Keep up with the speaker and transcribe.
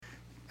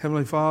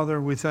Heavenly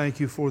Father, we thank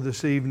you for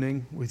this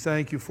evening. We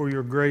thank you for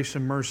your grace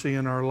and mercy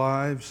in our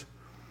lives.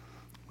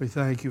 We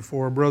thank you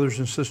for our brothers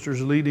and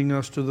sisters leading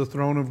us to the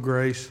throne of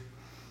grace.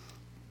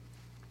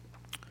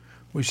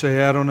 We say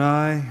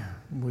Adonai,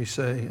 we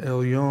say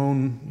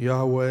Elyon,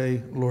 Yahweh,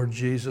 Lord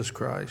Jesus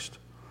Christ,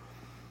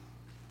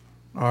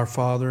 our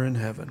Father in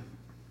heaven.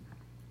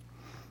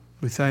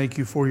 We thank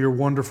you for your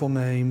wonderful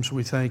names.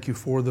 We thank you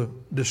for the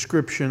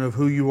description of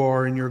who you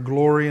are in your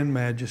glory and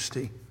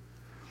majesty.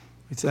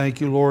 We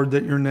thank you, Lord,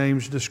 that your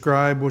names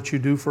describe what you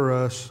do for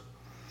us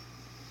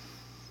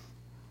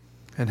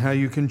and how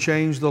you can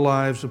change the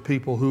lives of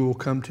people who will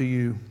come to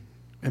you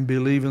and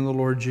believe in the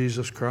Lord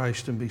Jesus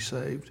Christ and be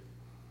saved.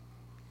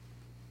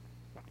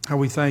 How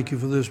we thank you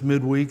for this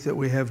midweek that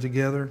we have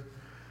together.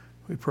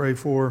 We pray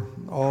for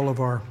all of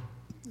our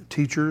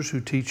teachers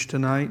who teach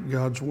tonight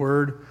God's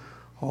Word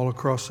all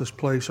across this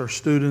place, our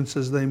students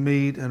as they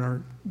meet, and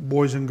our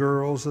boys and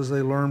girls as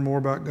they learn more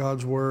about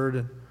God's Word.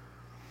 And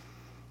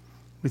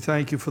we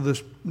thank you for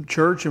this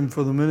church and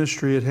for the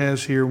ministry it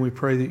has here, and we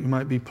pray that you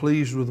might be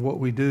pleased with what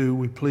we do.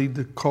 We plead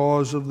the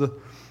cause of the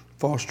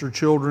foster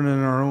children in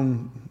our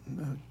own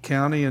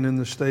county and in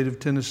the state of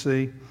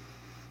Tennessee,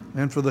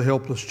 and for the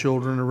helpless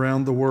children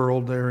around the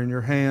world. They're in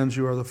your hands.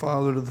 You are the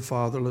Father to the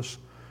fatherless.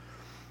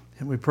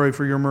 And we pray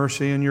for your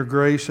mercy and your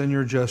grace and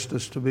your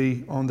justice to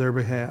be on their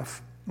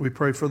behalf. We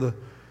pray for the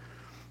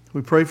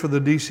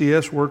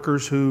DCS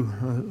workers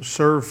who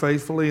serve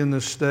faithfully in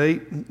this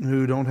state,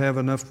 who don't have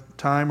enough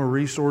time or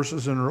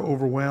resources and are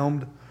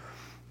overwhelmed.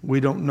 We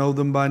don't know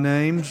them by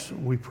names.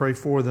 We pray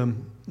for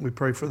them. We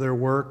pray for their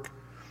work,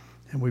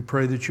 and we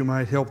pray that you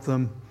might help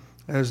them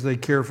as they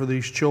care for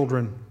these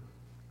children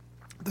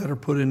that are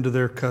put into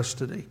their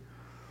custody.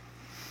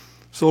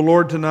 So,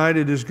 Lord, tonight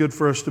it is good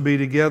for us to be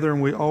together,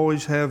 and we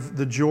always have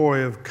the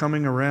joy of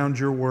coming around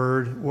your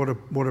word. What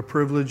a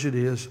privilege it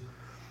is.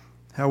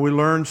 How we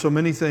learn so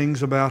many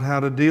things about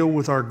how to deal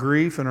with our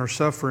grief and our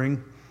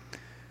suffering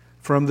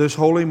from this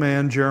holy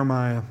man,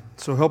 Jeremiah.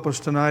 So help us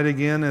tonight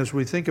again as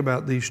we think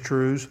about these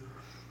truths.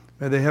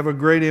 May they have a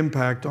great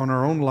impact on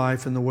our own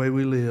life and the way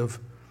we live,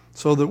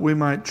 so that we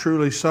might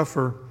truly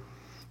suffer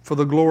for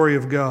the glory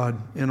of God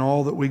in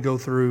all that we go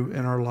through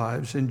in our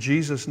lives. In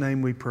Jesus'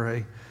 name we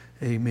pray.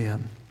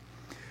 Amen.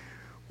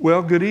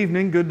 Well, good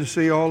evening. Good to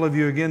see all of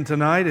you again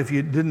tonight. If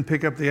you didn't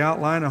pick up the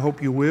outline, I hope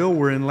you will.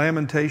 We're in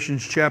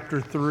Lamentations chapter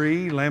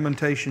 3.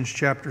 Lamentations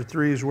chapter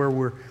 3 is where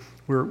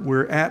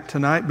we're at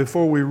tonight.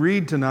 Before we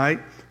read tonight,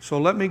 so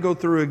let me go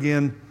through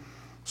again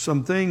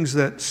some things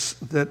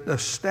that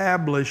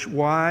establish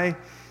why,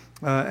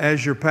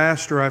 as your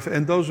pastor,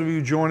 and those of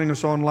you joining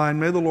us online,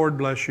 may the Lord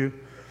bless you.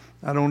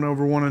 I don't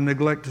ever want to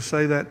neglect to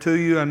say that to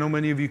you. I know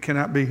many of you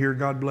cannot be here.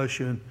 God bless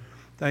you. And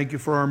thank you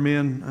for our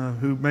men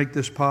who make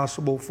this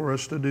possible for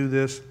us to do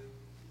this.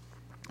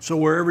 So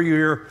wherever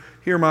you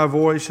hear my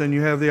voice and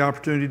you have the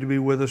opportunity to be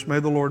with us,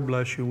 may the Lord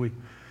bless you.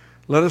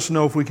 Let us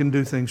know if we can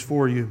do things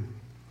for you.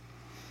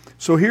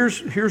 So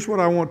here's what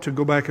I want to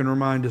go back and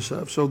remind us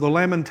of. So the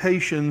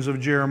Lamentations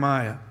of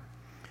Jeremiah.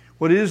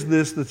 What is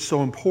this that's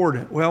so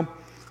important? Well,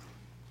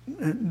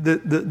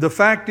 the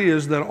fact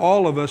is that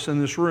all of us in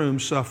this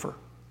room suffer.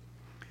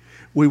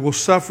 We will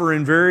suffer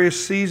in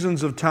various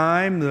seasons of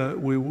time.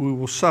 We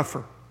will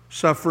suffer.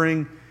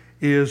 Suffering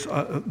is,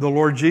 the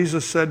Lord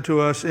Jesus said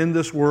to us, in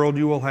this world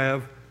you will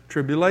have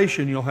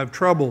tribulation, you'll have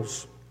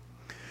troubles.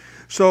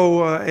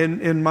 So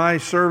in my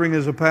serving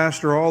as a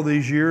pastor all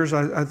these years,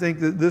 I think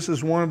that this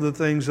is one of the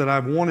things that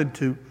I've wanted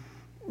to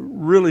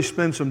really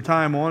spend some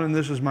time on, and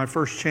this is my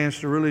first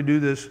chance to really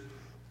do this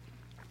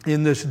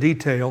in this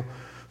detail.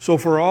 So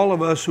for all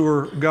of us who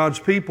are God's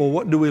people,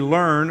 what do we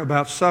learn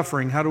about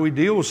suffering? How do we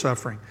deal with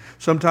suffering?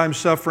 Sometimes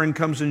suffering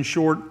comes in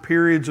short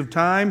periods of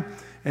time,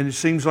 and it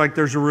seems like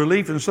there's a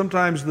relief, and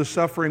sometimes the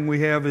suffering we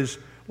have is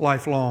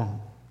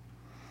lifelong.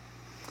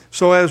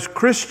 So as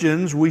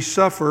Christians, we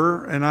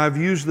suffer, and I've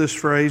used this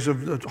phrase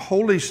of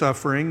holy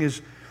suffering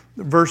is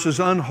versus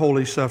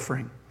unholy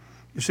suffering.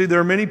 You see, there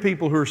are many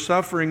people who are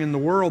suffering in the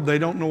world. They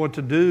don't know what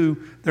to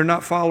do. They're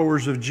not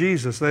followers of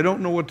Jesus. They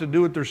don't know what to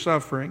do with their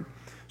suffering.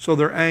 So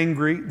they're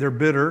angry, they're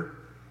bitter,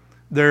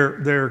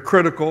 they're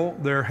critical,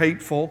 they're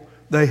hateful,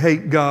 they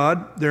hate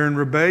God, they're in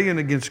rebellion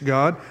against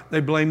God, they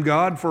blame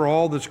God for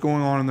all that's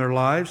going on in their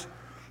lives.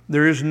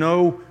 There is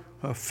no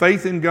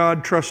faith in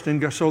God, trust in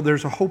God. So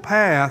there's a whole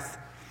path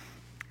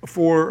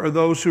for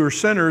those who are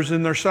sinners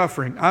in their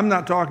suffering. I'm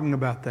not talking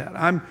about that.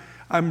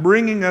 I'm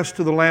bringing us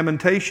to the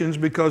Lamentations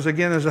because,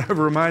 again, as I've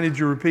reminded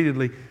you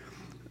repeatedly,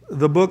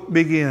 the book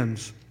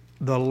begins,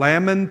 the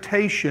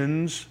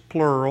Lamentations,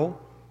 plural,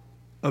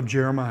 of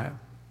Jeremiah.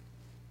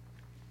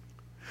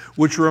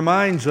 Which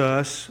reminds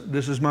us,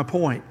 this is my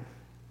point,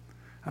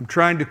 I'm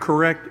trying to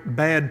correct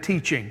bad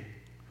teaching.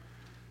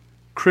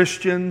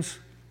 Christians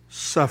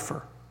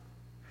suffer,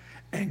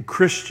 and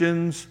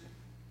Christians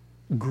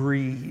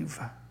grieve.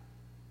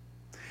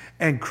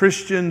 And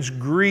Christians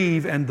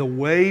grieve, and the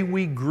way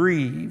we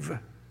grieve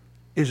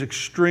is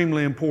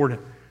extremely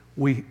important.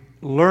 We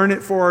learn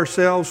it for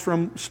ourselves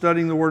from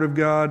studying the Word of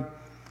God,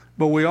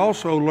 but we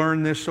also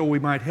learn this so we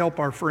might help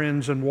our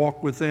friends and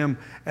walk with them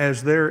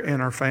as they're in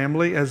our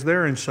family, as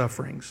they're in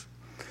sufferings.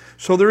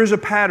 So there is a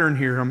pattern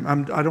here.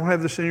 I don't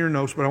have this in your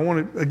notes, but I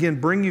want to, again,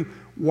 bring you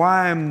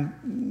why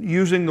I'm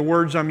using the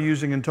words I'm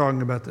using and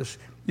talking about this.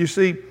 You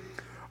see,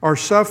 our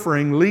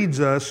suffering leads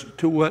us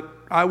to what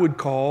I would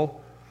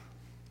call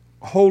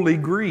holy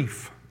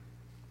grief.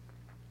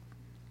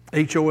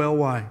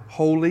 Holy,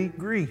 holy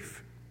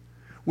grief.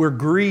 We're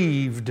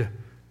grieved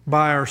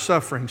by our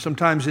suffering.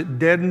 Sometimes it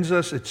deadens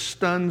us, it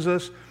stuns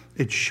us,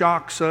 it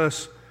shocks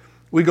us.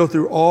 We go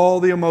through all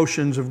the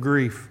emotions of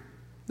grief.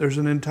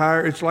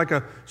 It's like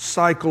a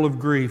cycle of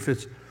grief.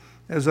 It's,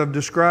 as I've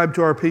described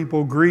to our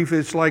people, grief,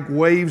 it's like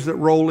waves that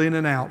roll in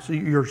and out. So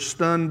you're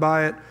stunned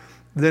by it,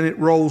 then it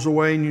rolls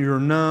away and you're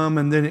numb,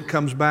 and then it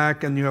comes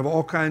back and you have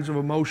all kinds of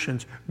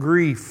emotions.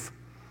 Grief.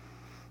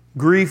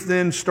 Grief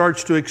then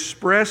starts to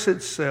express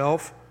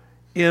itself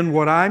in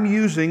what I'm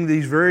using,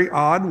 these very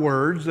odd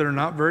words that are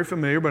not very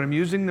familiar, but I'm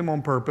using them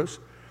on purpose.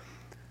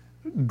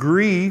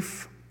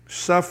 Grief,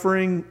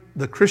 suffering,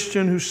 the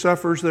Christian who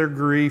suffers their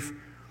grief,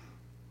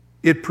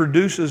 it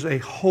produces a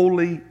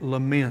holy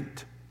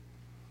lament.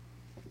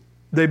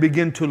 They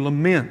begin to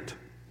lament.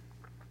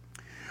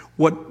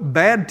 What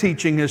bad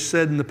teaching has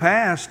said in the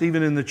past,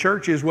 even in the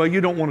church, is, well,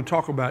 you don't want to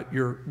talk about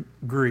your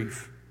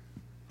grief.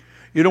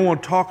 You don't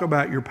want to talk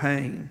about your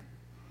pain.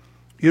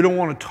 You don't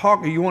want to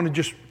talk, you want to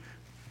just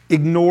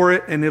ignore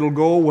it and it'll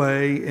go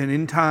away, and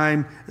in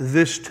time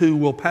this too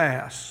will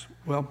pass.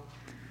 Well,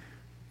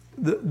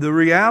 the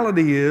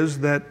reality is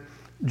that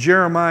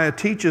Jeremiah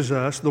teaches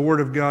us, the Word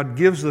of God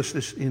gives us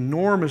this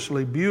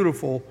enormously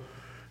beautiful,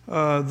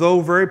 though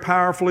very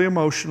powerfully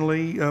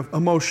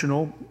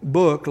emotional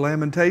book,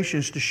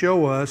 Lamentations, to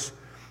show us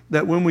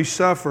that when we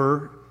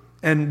suffer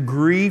and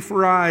grief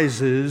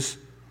rises,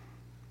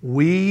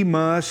 we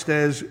must,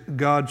 as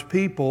God's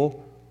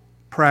people,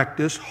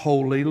 practice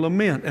holy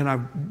lament. And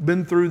I've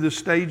been through the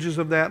stages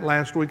of that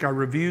last week. I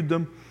reviewed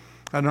them.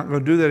 I'm not going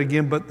to do that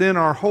again. But then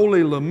our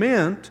holy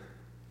lament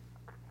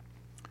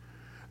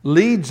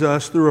leads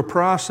us through a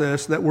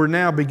process that we're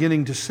now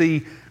beginning to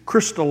see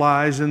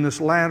crystallize in this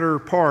latter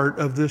part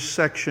of this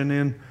section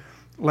in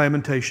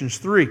Lamentations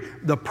 3.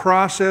 The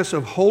process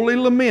of holy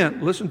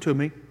lament, listen to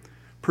me,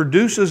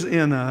 produces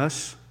in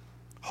us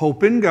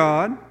hope in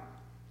God,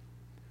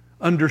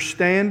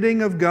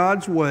 understanding of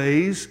God's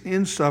ways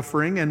in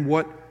suffering,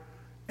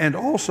 and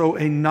also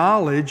a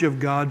knowledge of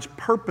God's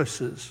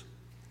purposes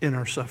in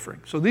our suffering.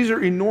 So these are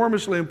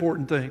enormously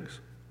important things.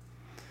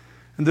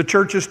 And the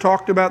church has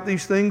talked about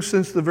these things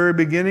since the very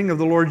beginning of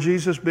the Lord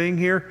Jesus being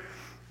here,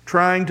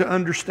 trying to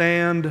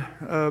understand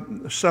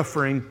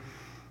suffering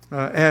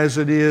as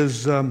it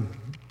is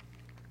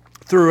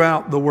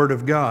throughout the Word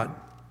of God.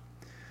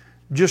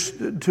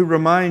 Just to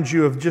remind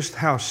you of just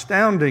how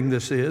astounding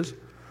this is,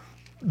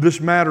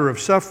 this matter of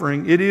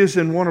suffering, it is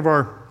in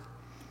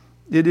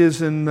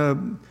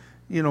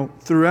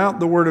throughout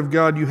the Word of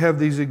God, you have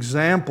these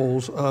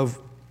examples of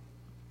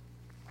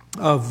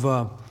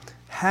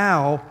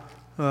how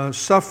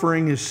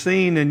suffering is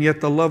seen, and yet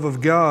the love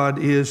of God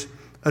is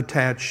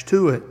attached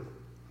to it.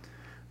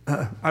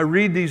 I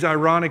read these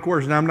ironic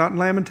words. Now, I'm not in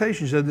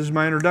Lamentations. This is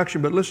my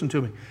introduction, but listen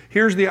to me.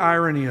 Here's the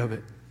irony of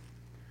it.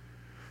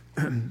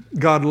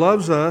 God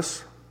loves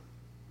us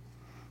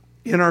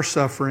in our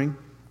suffering,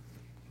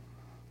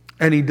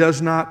 and He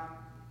does not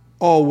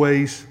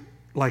always,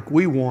 like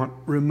we want,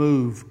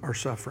 remove our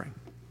suffering.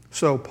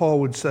 So Paul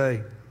would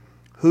say,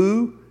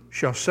 who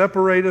shall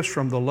separate us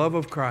from the love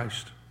of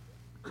Christ?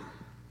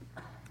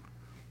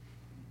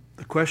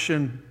 The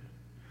question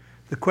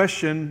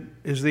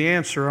is the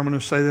answer. I'm going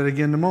to say that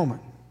again in a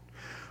moment.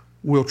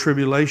 Will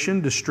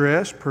tribulation,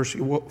 distress,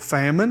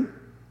 famine,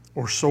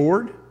 or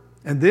sword?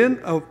 And then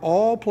of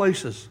all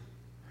places,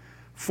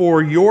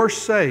 for your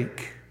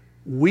sake,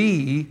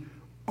 we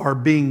are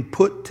being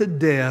put to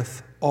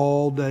death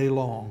all day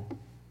long.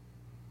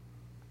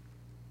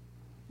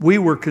 We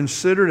were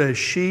considered as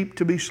sheep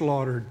to be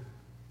slaughtered.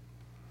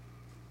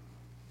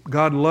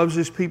 God loves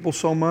His people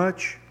so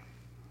much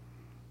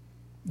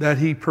that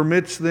He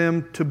permits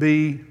them to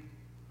be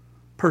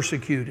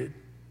persecuted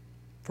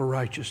for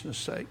righteousness'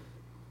 sake.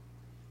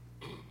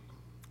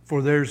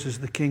 For theirs is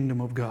the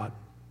kingdom of God.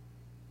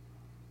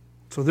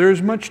 So there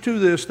is much to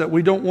this that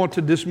we don't want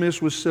to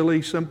dismiss with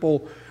silly,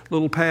 simple,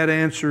 little pat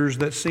answers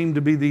that seem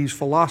to be these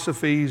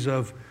philosophies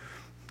of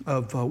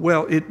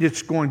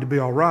it's going to be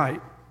all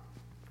right.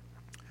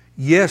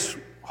 Yes,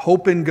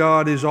 hope in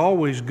God is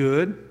always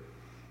good,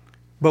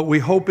 but we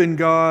hope in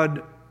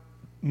God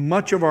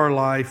much of our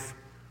life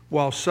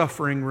while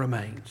suffering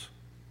remains.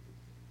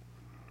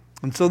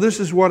 And so this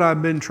is what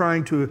I've been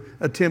trying to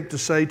attempt to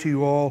say to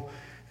you all,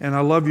 and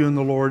I love you in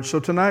the Lord. So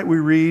tonight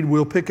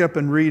we'll pick up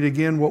and read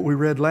again what we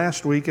read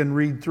last week and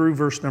read through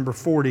verse number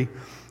 40.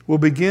 We'll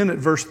begin at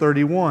verse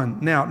 31.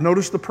 Now,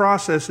 notice the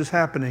process is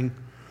happening.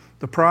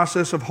 The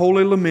process of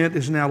holy lament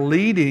is now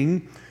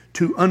leading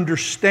to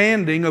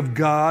understanding of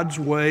God's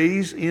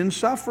ways in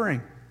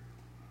suffering.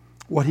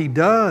 What He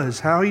does,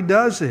 how He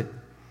does it.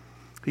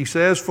 He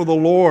says, for the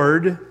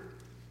Lord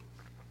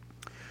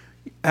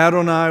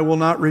Adonai will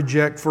not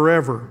reject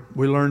forever.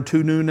 We learn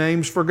 2 new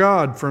names for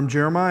God from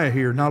Jeremiah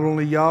here. Not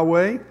only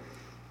Yahweh,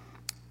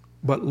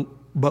 but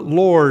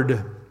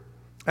Lord.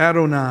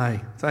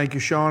 Adonai. Thank you,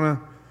 Shauna.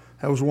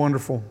 That was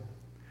wonderful.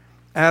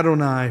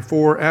 Adonai.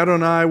 For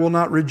Adonai will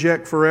not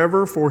reject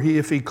forever, for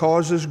if he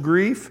causes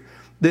grief,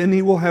 then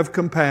he will have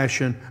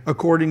compassion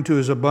according to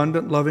his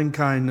abundant loving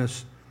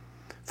kindness.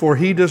 For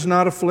he does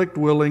not afflict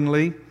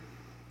willingly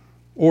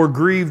or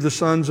grieve the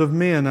sons of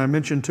men. I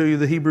mentioned to you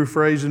the Hebrew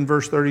phrase in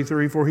verse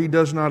 33, for he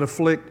does not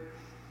afflict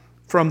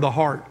from the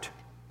heart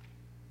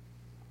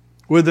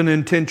with an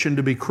intention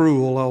to be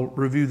cruel. I'll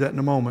review that in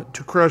a moment.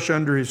 To crush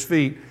under his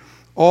feet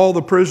all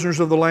the prisoners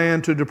of the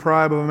land, to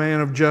deprive a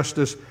man of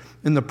justice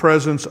in the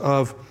presence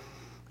of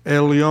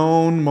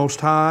Elyon,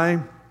 Most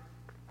High,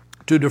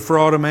 to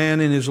defraud a man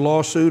in his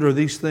lawsuit, or of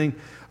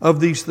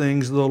these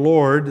things the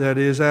Lord, that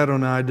is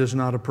Adonai, does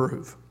not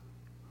approve.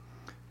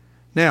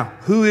 Now,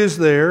 who is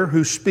there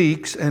who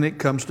speaks and it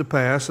comes to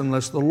pass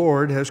unless the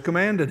Lord has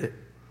commanded it?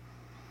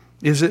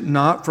 Is it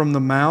not from the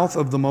mouth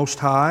of the Most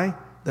High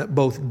that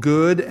both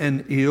good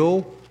and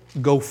ill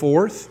go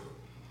forth?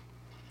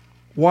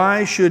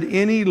 Why should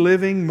any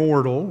living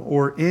mortal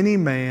or any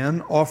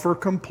man offer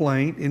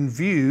complaint in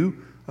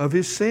view of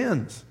his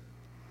sins?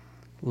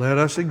 Let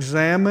us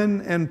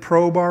examine and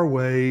probe our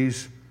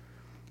ways,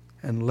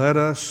 and let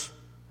us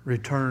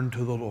return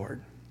to the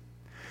Lord.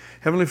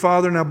 Heavenly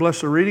Father, now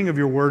bless the reading of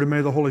your word, and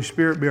may the Holy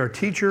Spirit be our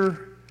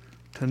teacher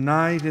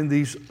tonight in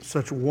these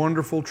such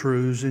wonderful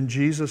truths. In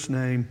Jesus'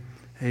 name,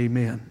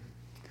 amen.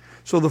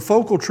 So the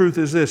focal truth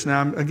is this.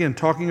 Now, I'm again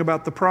talking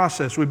about the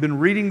process. We've been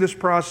reading this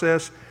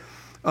process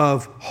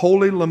of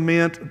holy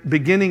lament,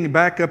 beginning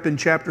back up in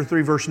chapter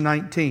 3, verse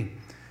 19.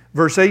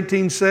 Verse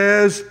 18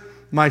 says,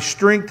 my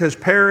strength has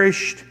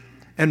perished,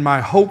 and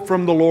my hope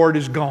from the Lord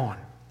is gone.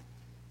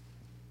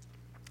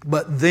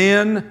 But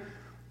then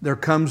there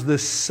comes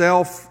this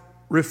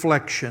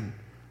self-reflection.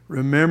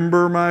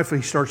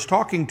 He starts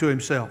talking to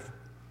himself.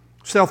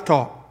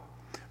 Self-talk.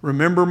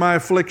 Remember my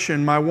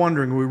affliction, my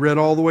wandering. We read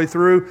all the way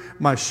through.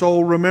 My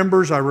soul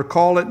remembers, I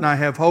recall it, and I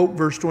have hope.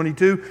 Verse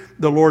 22,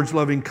 the Lord's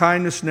loving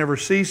kindness never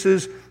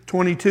ceases.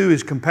 22,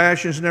 his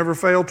compassions never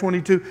fail.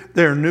 22,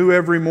 they are new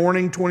every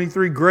morning.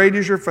 23, great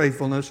is your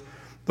faithfulness.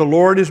 The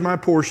Lord is my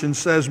portion,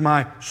 says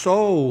my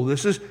soul.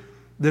 This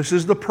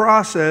is the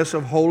process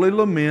of holy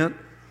lament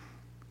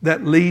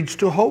that leads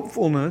to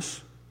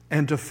hopefulness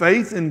and to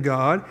faith in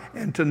God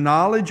and to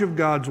knowledge of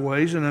God's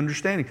ways and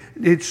understanding.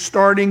 It's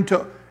starting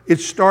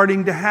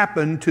to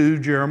happen to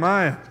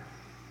Jeremiah.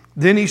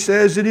 Then he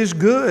says it is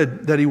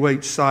good that he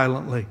waits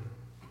silently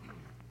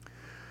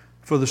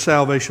for the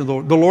salvation of the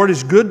Lord. The Lord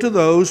is good to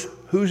those.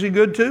 Who's he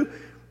good to?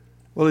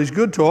 Well, he's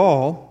good to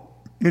all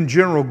in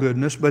general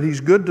goodness, but he's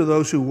good to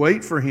those who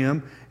wait for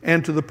him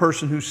and to the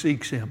person who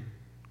seeks him.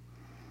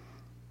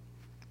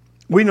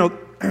 We know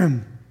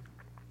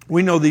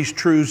these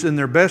truths in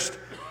their best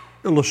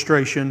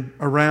illustration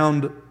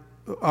around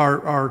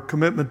our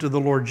commitment to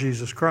the Lord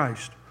Jesus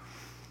Christ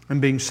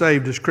and being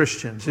saved as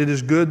Christians. It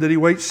is good that he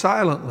waits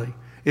silently.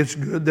 It's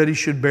good that he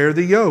should bear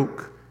the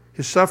yoke.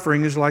 His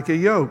suffering is like a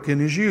yoke in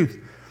his youth.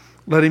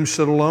 Let him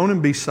sit alone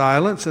and be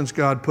silent, since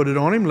God put it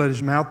on him. Let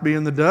his mouth be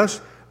in the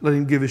dust. Let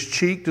him give his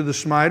cheek to the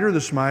smiter. The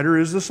smiter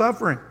is the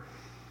suffering.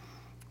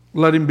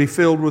 Let him be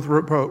filled with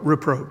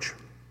reproach.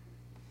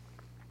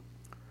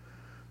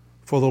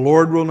 For the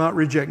Lord will not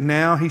reject.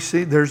 Now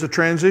there's a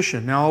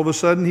transition. Now all of a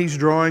sudden he's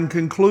drawing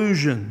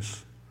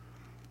conclusions.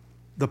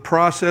 The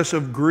process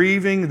of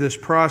grieving, this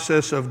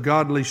process of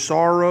godly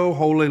sorrow,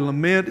 holy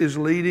lament is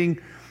leading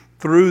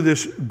through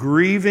this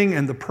grieving,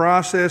 and the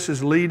process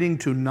is leading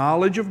to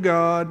knowledge of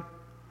God,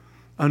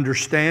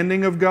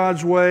 understanding of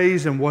God's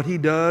ways and what he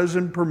does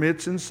and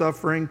permits in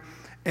suffering,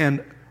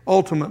 and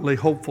ultimately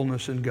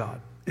hopefulness in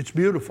God. It's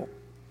beautiful.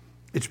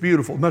 It's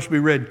beautiful. It must be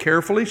read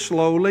carefully,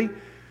 slowly,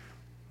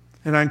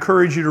 and I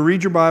encourage you to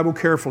read your Bible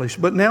carefully.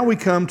 But now we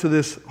come to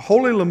this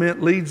holy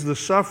lament leads the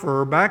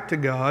sufferer back to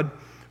God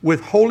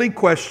with holy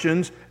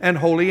questions and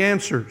holy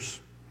answers.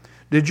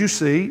 Did you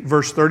see?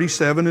 Verse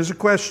 37 is a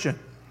question.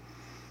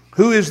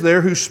 Who is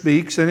there who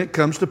speaks and it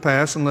comes to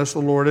pass unless the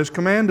Lord has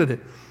commanded it?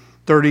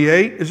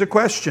 38 is a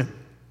question.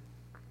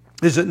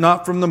 Is it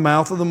not from the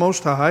mouth of the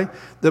Most High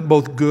that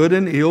both good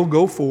and ill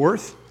go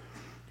forth?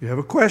 You have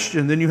a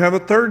question. Then you have a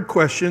third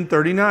question,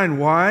 39.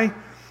 Why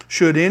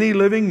should any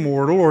living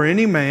mortal or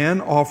any man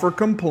offer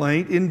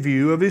complaint in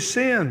view of his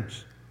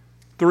sins?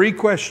 3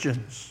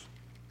 questions.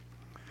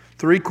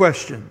 3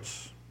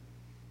 questions.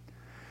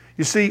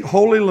 You see,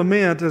 holy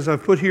lament, as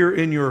I've put here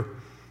in your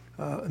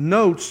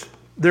notes,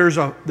 there's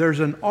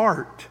an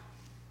art.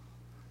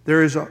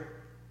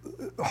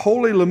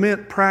 Holy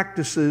lament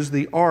practices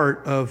the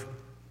art of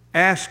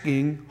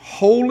asking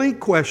holy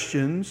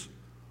questions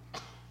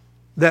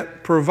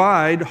that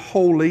provide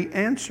holy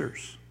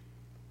answers.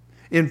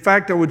 In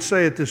fact, I would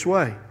say it this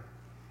way.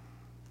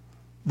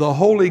 The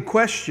holy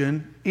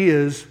question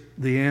is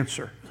the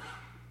answer.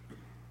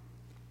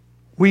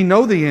 We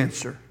know the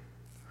answer.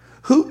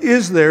 Who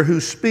is there who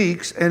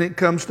speaks and it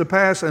comes to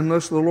pass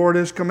unless the Lord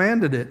has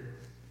commanded it?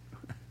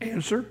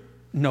 Answer,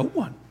 No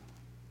one.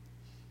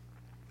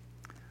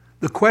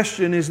 The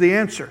question is the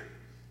answer.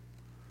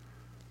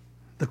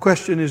 The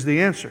question is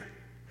the answer.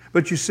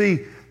 But you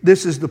see,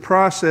 this is the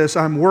process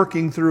I'm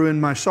working through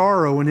in my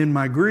sorrow and in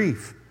my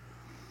grief.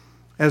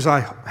 As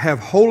I have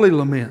holy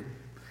lament,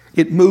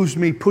 it moves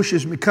me,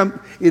 pushes me,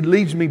 it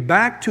leads me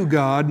back to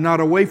God, not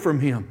away from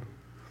Him.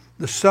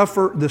 The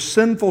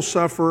sinful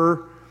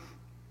sufferer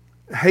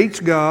hates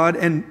God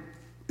and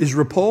is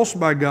repulsed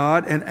by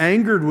God and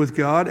angered with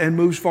God and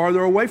moves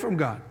farther away from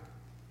God.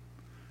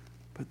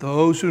 But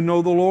those who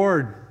know the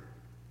Lord,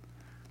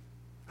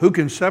 who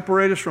can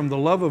separate us from the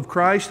love of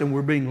Christ, and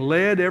we're being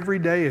led every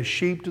day as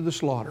sheep to the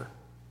slaughter.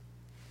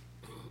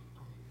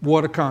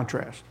 What a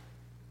contrast.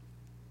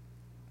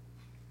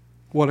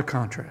 What a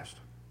contrast.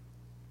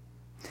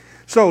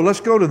 So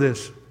let's go to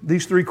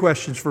these three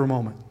questions for a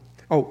moment.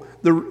 Oh,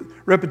 the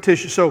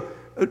repetition. So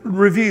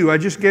review, I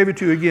just gave it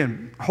to you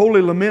again.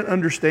 Holy lament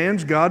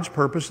understands God's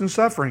purpose in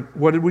suffering.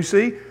 What did we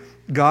see?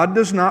 God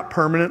does not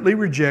permanently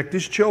reject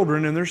His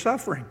children in their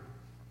suffering.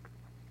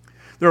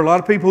 There are a lot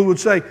of people who would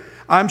say,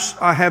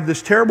 I have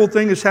this terrible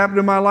thing that's happened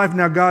in my life,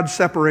 now God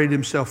separated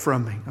Himself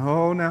from me.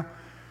 Oh, now,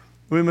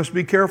 we must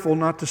be careful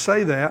not to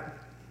say that.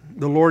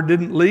 The Lord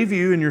didn't leave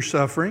you in your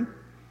suffering.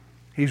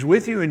 He's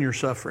with you in your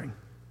suffering.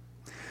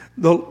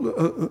 The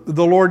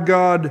Lord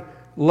God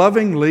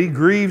lovingly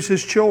grieves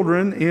His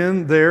children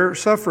in their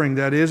suffering.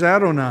 That is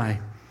Adonai.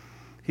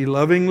 He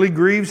lovingly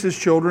grieves His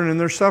children in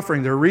their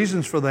suffering. There are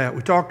reasons for that.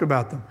 We talked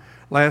about them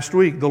last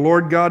week. The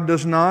Lord God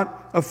does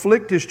not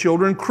afflict His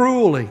children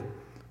cruelly,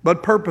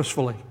 but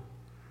purposefully.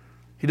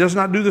 He does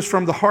not do this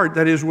from the heart,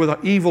 that is, with an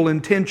evil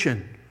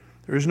intention.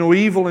 There is no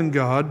evil in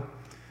God.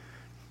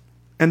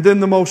 And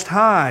then the Most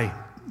High,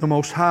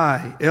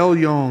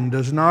 Elyon,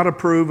 does not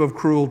approve of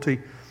cruelty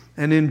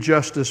and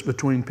injustice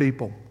between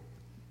people.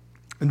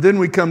 And then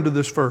we come to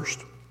this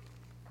first.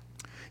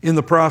 In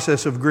the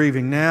process of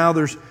grieving, now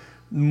there's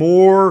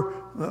more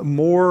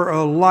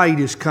light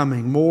is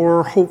coming,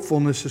 more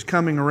hopefulness is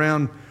coming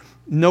around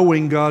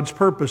knowing God's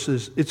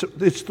purposes.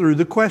 It's through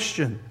the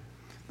question.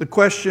 The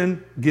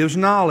question gives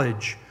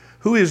knowledge.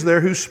 Who is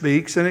there who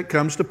speaks and it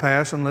comes to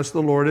pass unless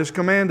the Lord has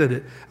commanded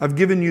it? I've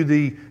given you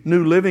the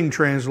New Living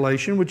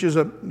Translation, which is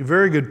a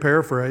very good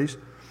paraphrase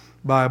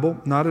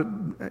Bible. Not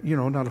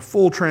a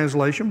full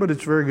translation, but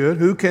it's very good.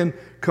 Who can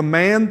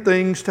command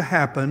things to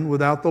happen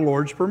without the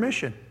Lord's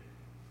permission?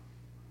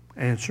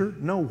 Answer,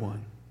 no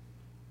one.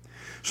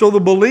 So the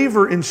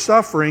believer in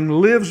suffering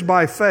lives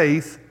by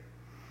faith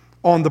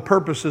on the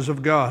purposes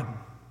of God.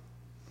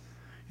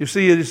 You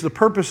see, it is the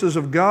purposes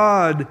of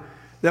God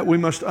that we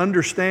must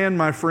understand,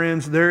 my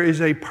friends. There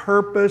is a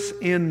purpose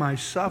in my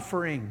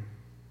suffering.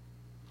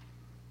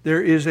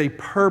 There is a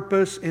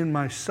purpose in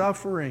my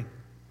suffering.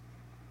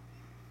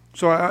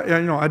 So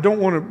I don't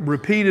want to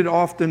repeat it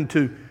often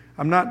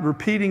I'm not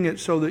repeating it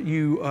so that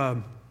you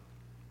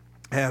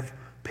have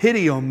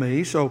pity on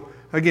me. So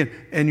again,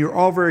 and you're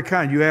all very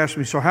kind. You ask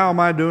me, so how am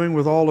I doing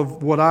with all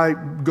of what I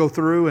go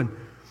through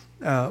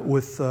and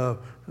with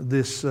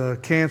this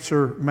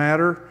cancer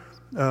matter?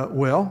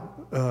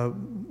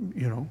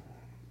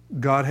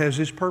 God has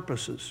His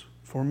purposes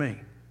for me.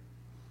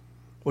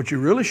 What you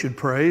really should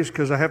pray is,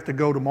 because I have to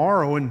go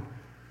tomorrow and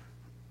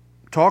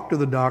talk to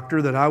the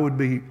doctor, that I would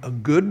be a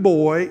good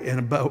boy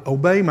and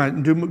obey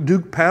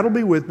Pat will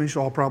be with me,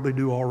 so I'll probably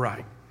do all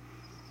right.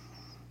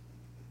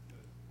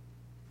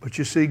 But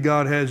you see,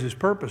 God has His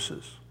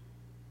purposes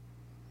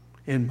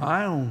in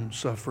my own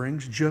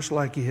sufferings, just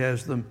like He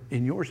has them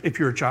in yours, if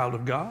you're a child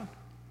of God.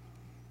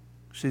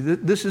 See,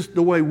 this is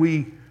the way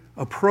we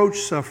approach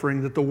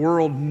suffering that the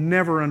world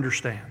never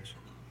understands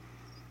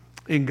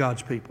in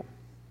God's people.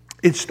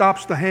 It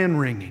stops the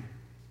hand-wringing.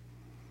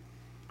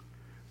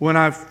 When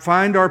I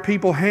find our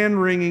people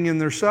hand-wringing in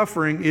their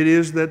suffering, it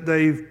is that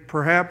they've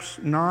perhaps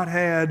not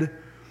had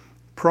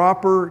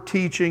proper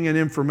teaching and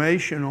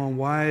information on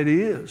why it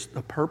is.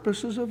 The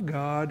purposes of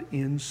God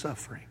in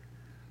suffering.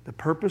 The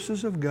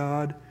purposes of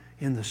God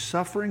in the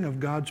suffering of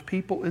God's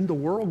people in the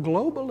world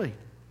globally.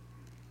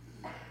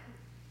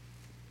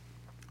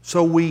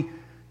 So we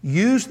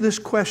use this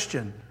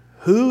question,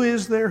 who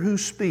is there who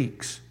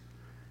speaks?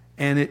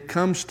 And it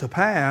comes to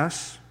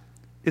pass.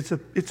 It's a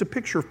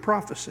picture of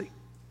prophecy.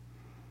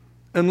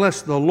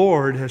 Unless the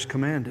Lord has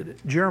commanded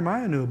it.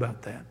 Jeremiah knew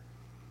about that.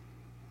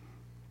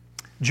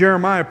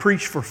 Jeremiah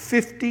preached for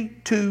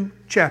 52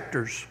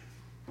 chapters.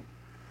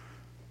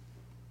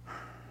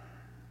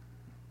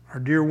 Our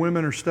dear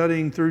women are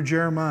studying through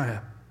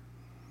Jeremiah.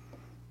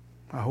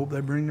 I hope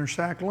they bring their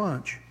sack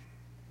lunch.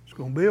 It's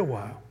going to be a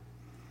while.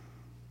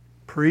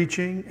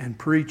 Preaching and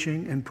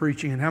preaching and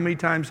preaching. And how many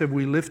times have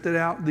we lifted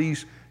out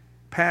these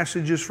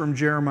passages from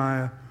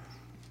Jeremiah?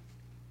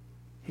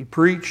 He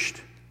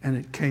preached and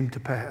it came to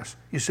pass.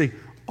 You see,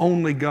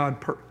 only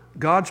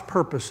God's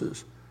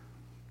purposes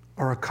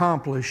are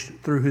accomplished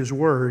through His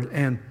Word.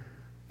 And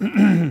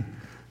the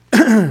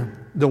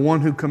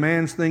one who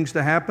commands things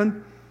to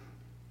happen,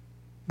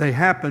 they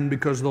happen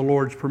because of the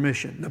Lord's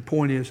permission. The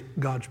point is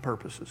God's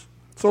purposes.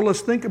 So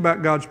let's think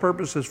about God's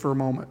purposes for a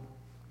moment.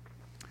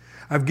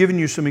 I've given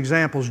you some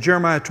examples.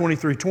 Jeremiah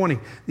 23:20.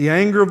 The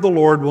anger of the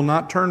Lord will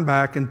not turn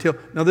back until...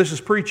 Now this is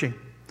preaching.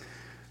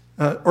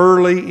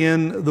 Early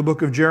in the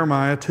book of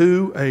Jeremiah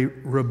to a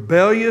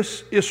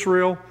rebellious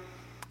Israel,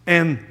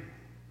 and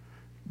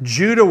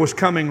Judah was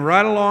coming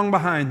right along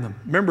behind them.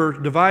 Remember,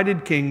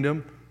 divided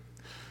kingdom.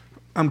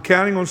 I'm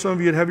counting on some of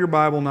you to have your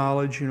Bible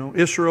knowledge. You know,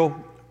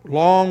 Israel,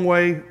 long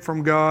way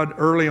from God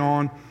early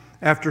on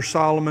after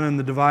Solomon and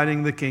the dividing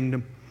of the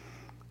kingdom.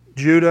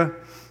 Judah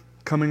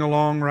coming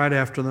along right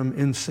after them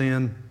in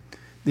sin.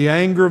 The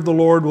anger of the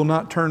Lord will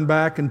not turn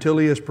back until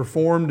He has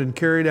performed and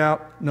carried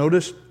out,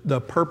 notice, the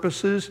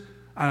purposes,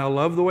 and I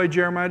love the way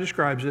Jeremiah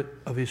describes it,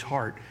 of His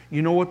heart.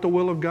 You know what the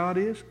will of God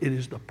is? It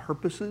is the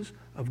purposes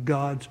of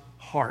God's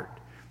heart.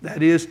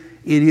 That is,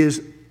 it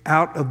is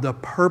out of the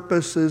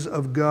purposes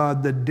of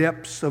God, the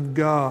depths of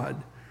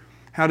God.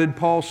 How did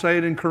Paul say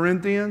it in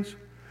Corinthians?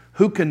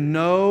 Who can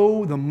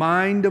know the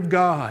mind of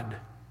God?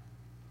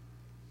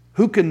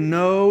 Who can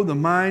know the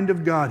mind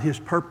of God, His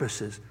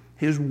purposes,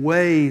 His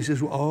ways? The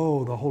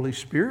Holy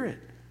Spirit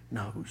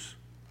knows.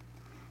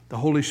 The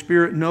Holy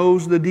Spirit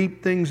knows the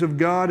deep things of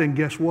God, and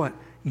guess what?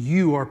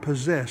 You are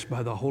possessed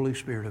by the Holy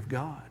Spirit of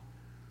God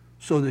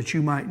so that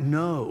you might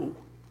know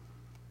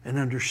and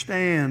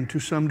understand to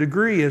some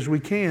degree as we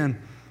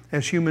can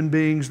as human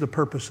beings the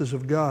purposes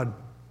of God.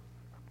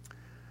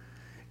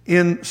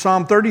 In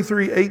Psalm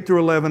 33, 8 through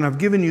 11, I've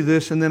given you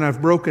this and then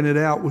I've broken it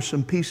out with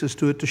some pieces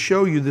to it to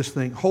show you this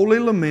thing. Holy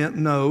Lament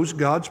knows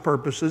God's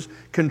purposes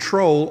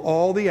control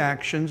all the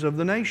actions of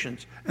the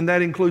nations, and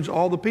that includes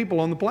all the people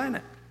on the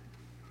planet,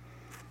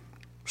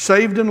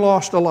 saved and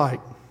lost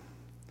alike.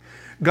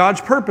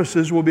 God's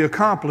purposes will be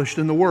accomplished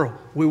in the world.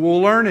 We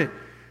will learn it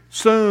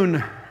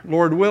soon,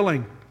 Lord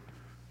willing.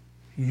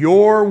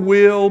 Your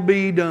will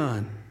be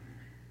done.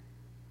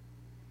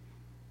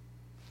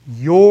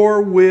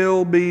 Your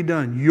will be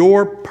done.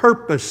 Your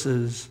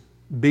purposes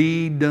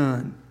be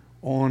done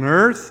on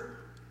earth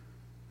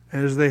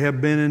as they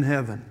have been in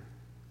heaven.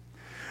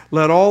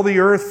 Let all the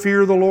earth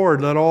fear the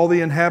Lord. Let all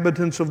the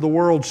inhabitants of the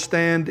world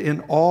stand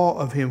in awe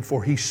of Him.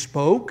 For He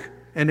spoke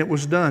and it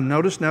was done.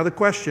 Notice now the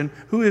question,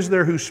 who is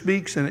there who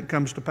speaks and it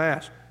comes to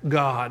pass?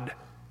 God.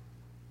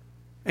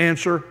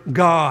 Answer,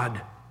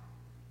 God.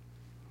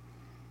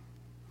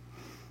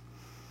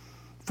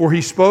 For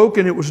He spoke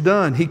and it was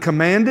done. He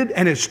commanded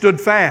and it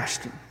stood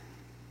fast.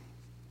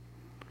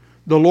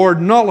 The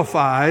Lord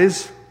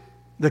nullifies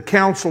the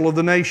counsel of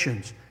the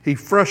nations. He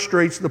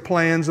frustrates the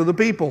plans of the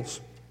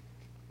peoples.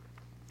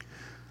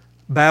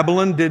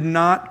 Babylon did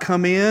not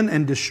come in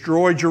and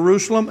destroy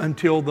Jerusalem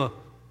until the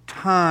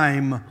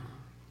time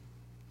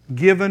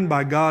given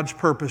by God's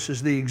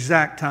purposes, the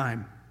exact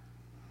time.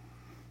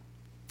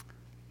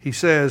 He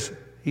says,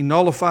 He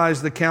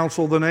nullifies the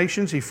counsel of the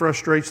nations. He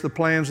frustrates the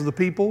plans of the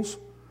peoples.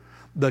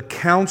 The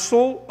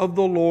counsel of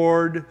the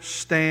Lord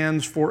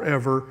stands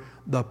forever.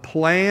 The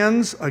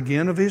plans,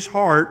 again, of His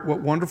heart,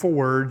 what wonderful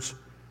words,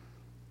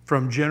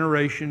 from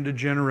generation to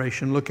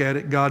generation. Look at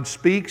it. God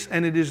speaks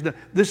and it is done.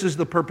 This is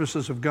the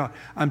purposes of God.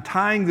 I'm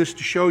tying this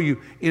to show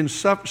you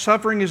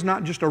suffering is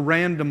not just a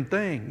random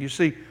thing. You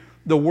see,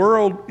 the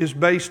world is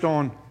based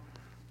on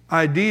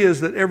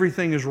ideas that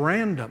everything is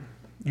random.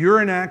 You're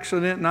an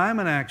accident and I'm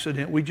an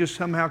accident. We just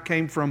somehow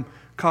came from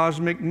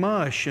cosmic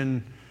mush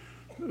and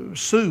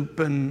soup,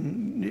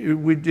 and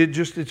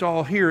it's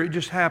all here. It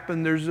just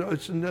happened.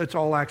 It's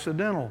all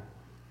accidental.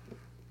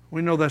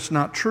 We know that's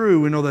not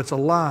true. We know that's a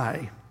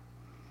lie.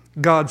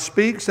 God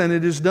speaks and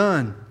it is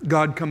done.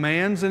 God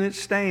commands and it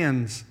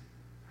stands.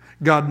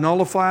 God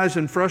nullifies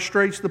and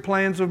frustrates the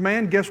plans of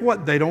man. Guess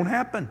what? They don't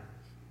happen.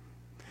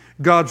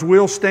 God's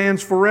will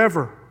stands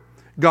forever.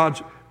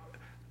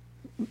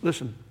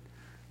 Listen,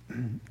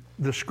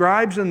 the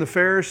scribes and the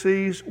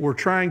Pharisees were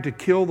trying to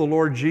kill the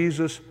Lord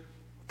Jesus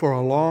for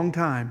a long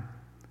time,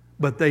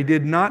 but they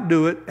did not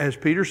do it, as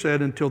Peter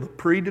said, until the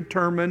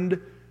predetermined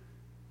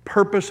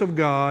purpose of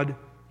God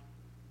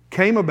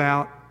came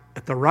about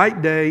at the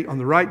right day, on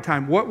the right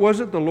time. What was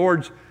it? The Lord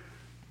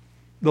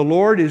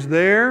is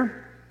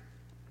there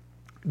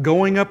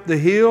going up the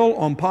hill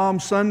on Palm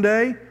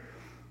Sunday,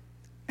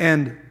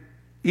 and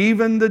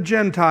even the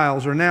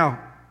Gentiles are now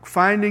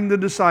finding the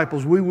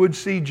disciples. We would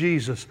see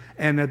Jesus.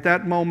 And at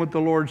that moment the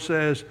Lord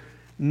says,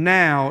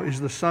 now is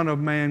the Son of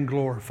Man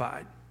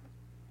glorified.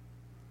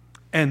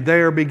 And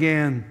there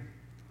began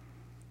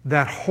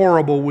that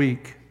horrible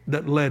week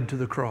that led to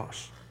the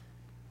cross.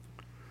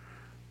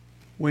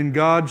 When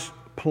God's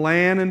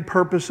plan and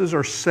purposes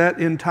are set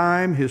in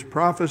time, His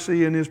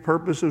prophecy and His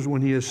purposes,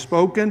 when He has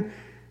spoken,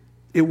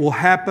 it will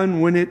happen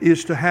when it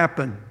is to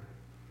happen.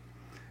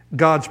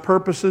 God's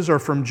purposes are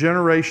from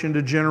generation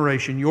to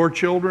generation. Your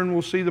children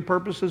will see the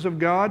purposes of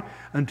God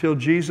until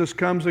Jesus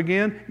comes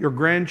again. Your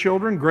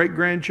grandchildren,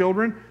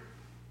 great-grandchildren,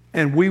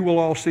 and we will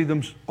all see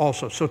them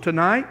also. So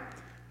tonight,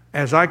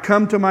 as I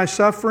come to my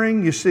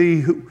suffering, you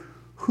see,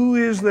 who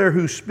is there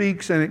who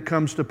speaks and it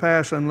comes to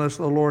pass unless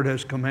the Lord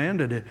has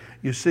commanded it?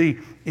 You see,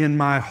 in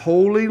my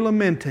holy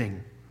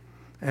lamenting,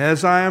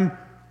 as I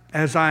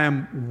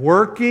am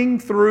working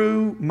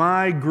through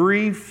my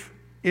grief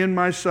in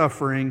my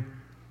suffering,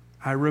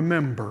 I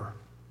remember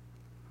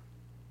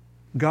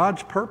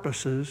God's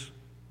purposes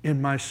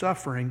in my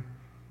suffering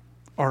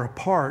are a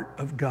part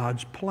of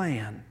God's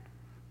plan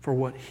for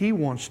what He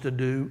wants to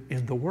do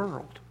in the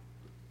world.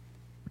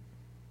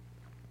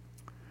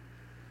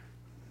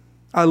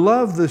 I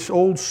love this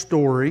old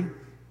story.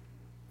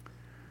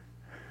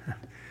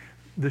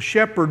 The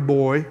shepherd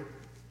boy,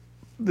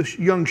 the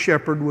young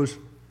shepherd was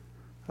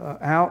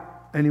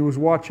out and he was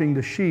watching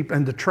the sheep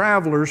and the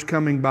travelers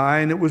coming by,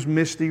 and it was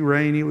misty,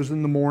 rainy, it was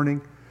in the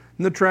morning.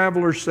 And the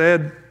travelers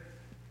said,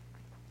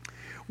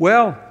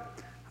 well,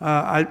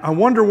 I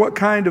wonder what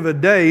kind of a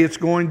day it's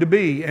going to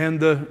be. And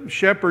the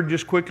shepherd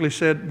just quickly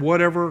said,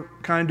 whatever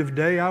kind of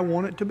day I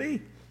want it to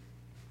be.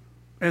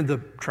 And the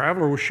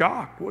traveler was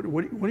shocked. What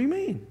do you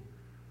mean?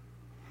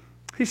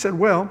 He said,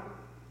 well,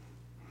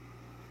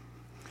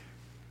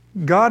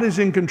 God is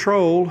in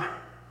control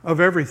of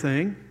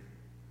everything.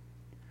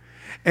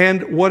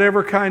 And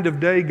whatever kind of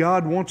day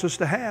God wants us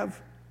to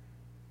have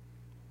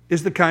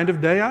is the kind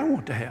of day I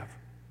want to have.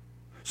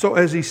 So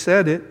as he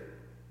said it,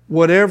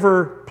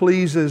 whatever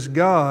pleases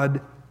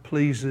God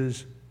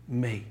pleases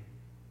me.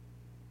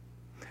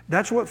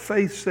 That's what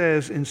faith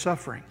says in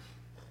suffering.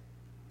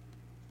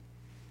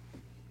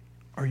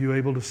 Are you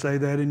able to say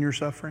that in your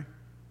suffering?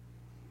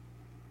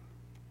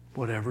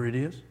 Whatever it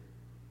is.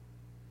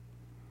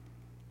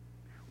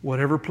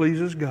 Whatever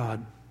pleases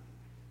God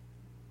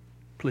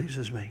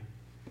pleases me.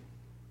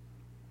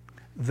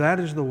 That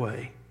is the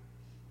way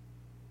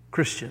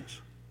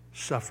Christians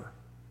suffer,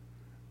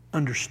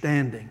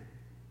 understanding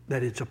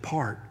that it's a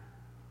part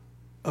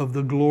of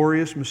the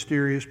glorious,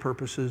 mysterious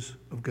purposes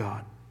of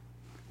God.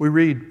 We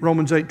read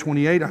Romans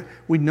 8:28.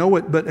 We know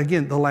it, but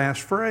again, the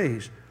last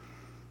phrase.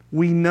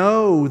 We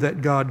know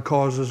that God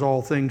causes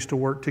all things to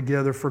work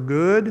together for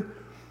good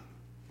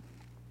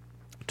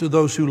to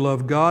those who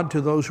love God,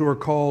 to those who are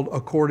called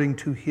according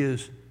to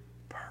His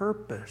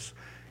purpose.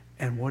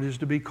 And what is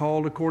to be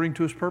called according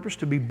to His purpose?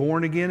 To be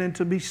born again and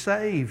to be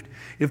saved.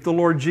 If the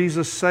Lord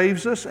Jesus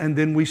saves us and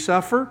then we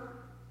suffer,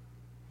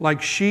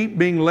 like sheep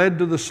being led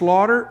to the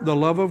slaughter, the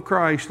love of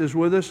Christ is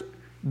with us,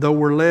 though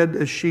we're led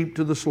as sheep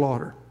to the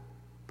slaughter.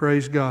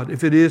 Praise God.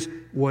 If it is,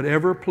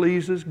 whatever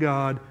pleases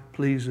God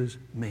pleases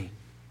me,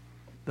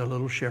 the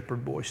little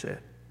shepherd boy said.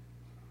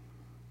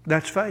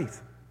 That's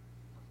faith.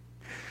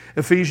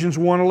 Ephesians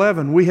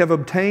 1:11, we have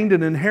obtained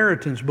an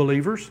inheritance,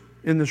 believers,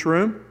 in this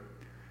room,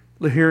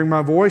 hearing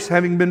my voice,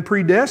 having been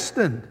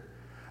predestined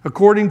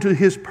according to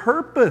His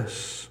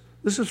purpose.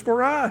 This is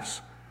for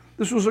us.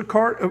 This was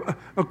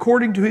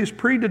according to His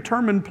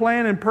predetermined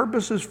plan and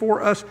purposes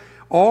for us.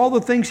 All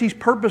the things He's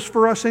purposed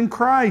for us in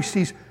Christ.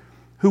 He's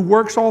who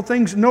works all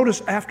things,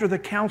 notice, after the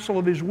counsel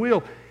of His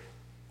will.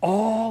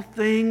 All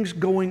things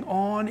going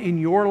on in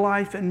your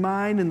life and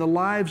mine, in the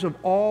lives of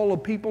all the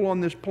people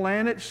on this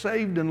planet,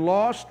 saved and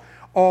lost,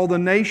 all the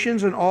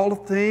nations and all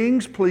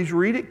things, please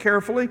read it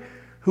carefully,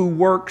 who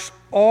works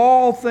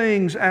all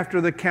things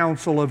after the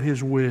counsel of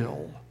His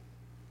will.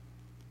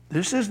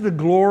 This is the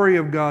glory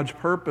of God's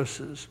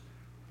purposes.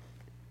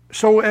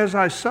 So as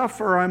I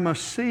suffer, I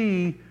must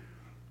see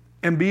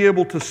and be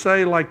able to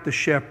say like the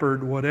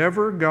shepherd,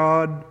 whatever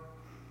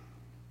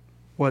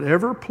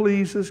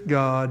pleases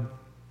God,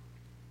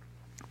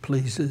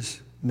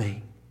 pleases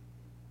me.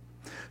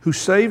 Who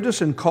saved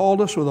us and called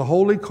us with a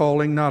holy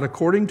calling, not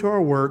according to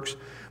our works,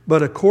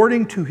 but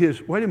according to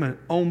His,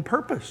 own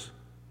purpose.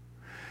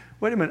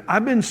 Wait a minute,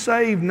 I've been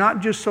saved not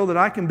just so that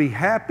I can be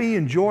happy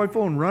and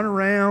joyful and run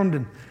around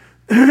and,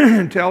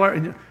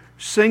 and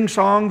sing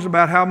songs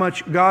about how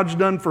much God's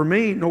done for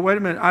me. No, wait a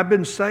minute, I've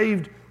been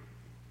saved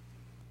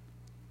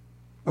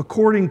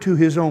according to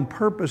His own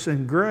purpose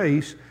and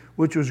grace,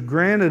 which was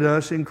granted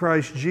us in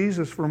Christ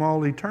Jesus from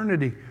all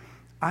eternity.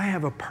 I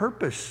have a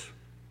purpose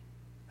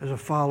as a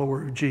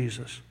follower of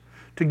Jesus,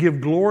 to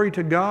give glory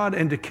to God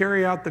and to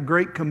carry out the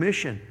Great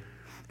Commission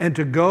and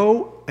to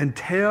go and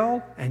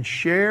tell and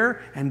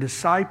share and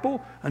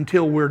disciple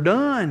until we're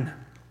done.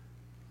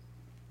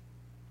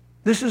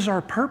 This is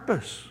our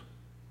purpose.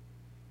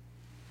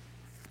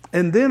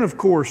 And then, of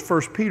course,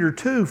 1 Peter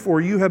 2,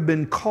 for you have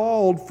been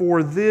called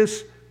for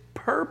this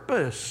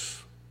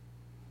purpose.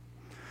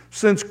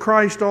 Since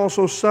Christ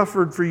also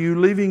suffered for you,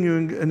 leaving you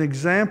an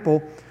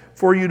example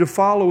for you to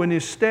follow in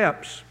His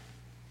steps.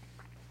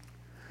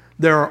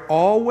 There are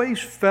always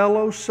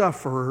fellow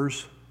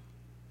sufferers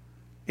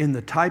in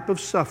the type of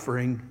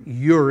suffering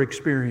you're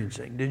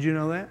experiencing. Did you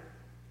know that?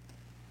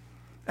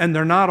 And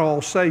they're not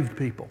all saved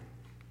people.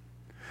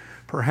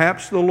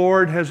 Perhaps the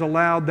Lord has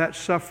allowed that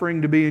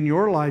suffering to be in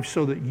your life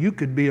so that you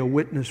could be a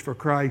witness for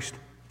Christ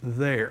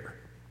there.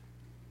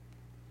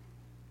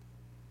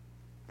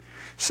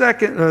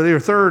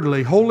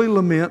 Thirdly, holy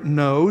lament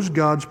knows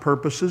God's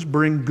purposes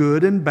bring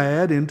good and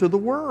bad into the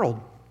world.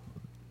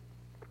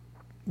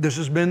 This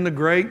has been the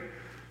great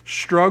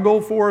struggle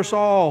for us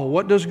all.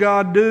 What does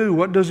God do?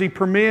 What does He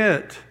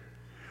permit?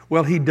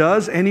 Well, He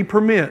does and He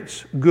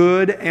permits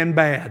good and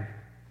bad.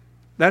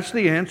 That's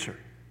the answer.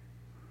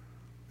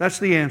 That's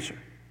the answer.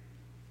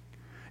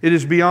 It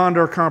is beyond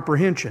our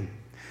comprehension.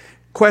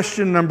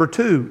 Question number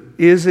 2,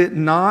 is it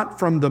not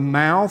from the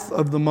mouth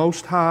of the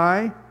Most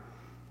High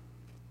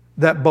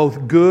that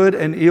both good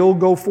and ill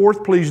go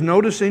forth? Please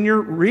notice in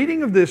your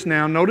reading of this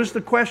now, notice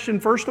the question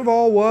first of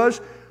all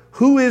was,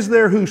 who is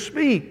there who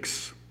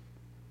speaks?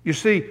 You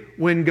see,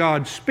 when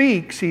God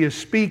speaks, He is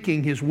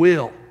speaking His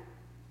will.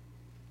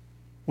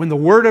 When the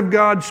Word of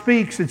God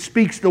speaks, it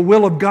speaks the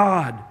will of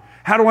God.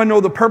 How do I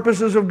know the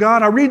purposes of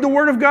God? I read the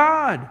Word of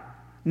God.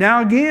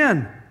 Now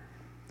again,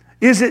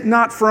 is it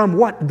not from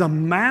what? The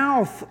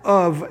mouth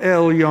of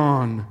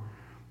Elyon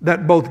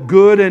that both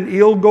good and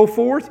ill go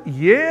forth?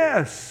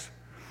 Yes.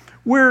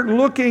 We're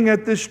looking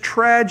at this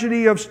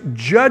tragedy of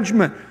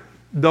judgment.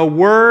 The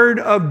word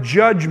of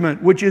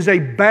judgment, which is a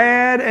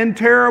bad and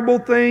terrible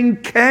thing,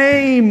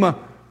 came,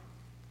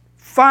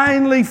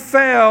 finally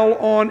fell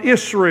on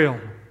Israel.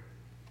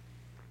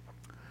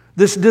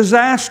 This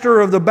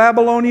disaster of the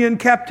Babylonian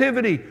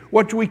captivity,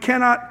 what we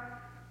cannot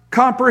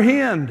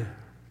comprehend.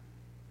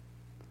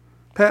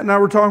 Pat and I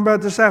were talking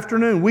about this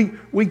afternoon.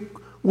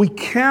 We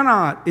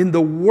cannot, in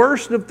the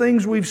worst of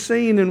things we've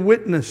seen and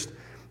witnessed,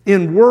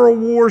 in world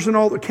wars and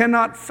all that,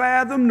 cannot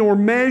fathom nor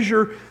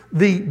measure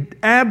the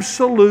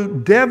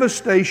absolute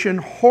devastation,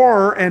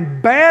 horror,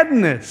 and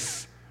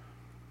badness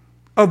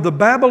of the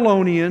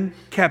Babylonian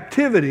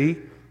captivity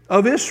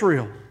of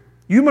Israel.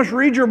 You must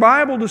read your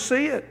Bible to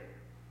see it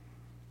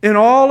in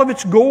all of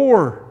its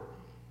gore.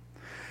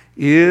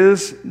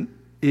 Is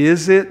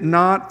it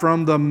not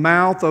from the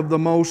mouth of the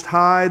Most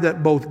High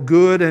that both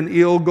good and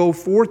ill go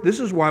forth? This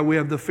is why we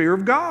have the fear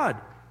of God.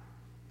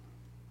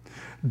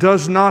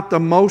 Does not the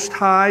Most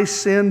High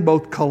send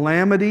both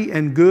calamity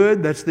and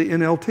good? That's the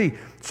NLT.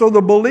 So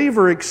the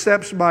believer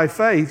accepts by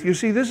faith. You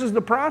see, this is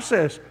the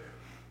process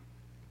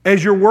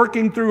as you're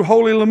working through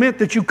Holy Lament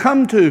that you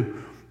come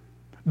to.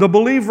 The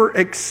believer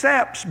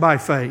accepts by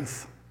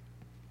faith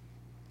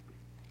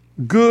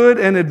good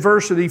and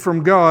adversity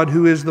from God,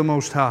 who is the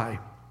Most High.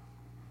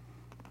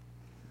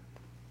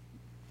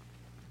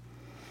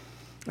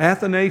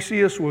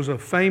 Athanasius was a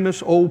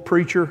famous old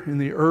preacher in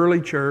the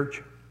early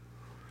church.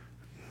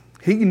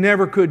 He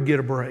never could get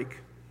a break.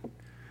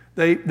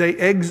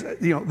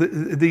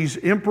 These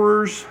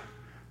emperors,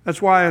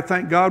 that's why I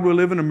thank God we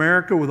live in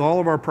America with all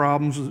of our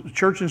problems.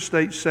 Church and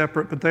state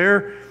separate, but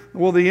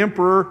the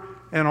emperor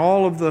and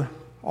all of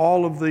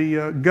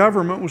the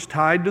government was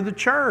tied to the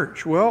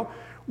church. Well,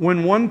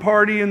 when one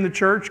party in the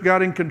church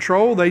got in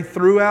control, they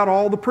threw out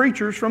all the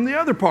preachers from the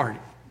other party.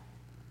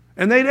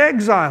 And they'd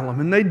exile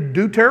them, and they'd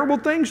do terrible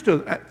things to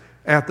them.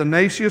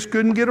 Athanasius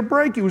couldn't get a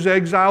break. He was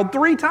exiled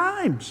 3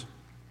 times.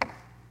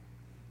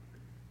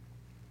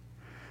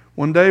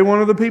 One day,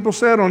 one of the people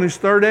said on his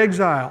 3rd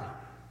exile,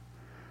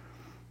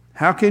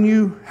 how can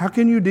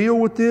you deal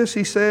with this?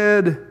 He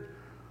said,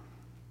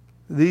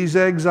 these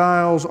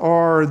exiles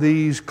are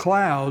these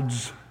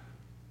clouds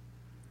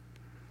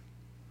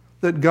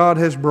that God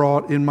has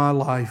brought in my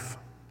life.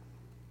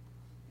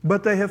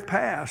 But they have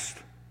passed,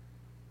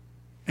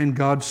 and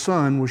God's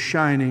sun was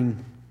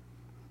shining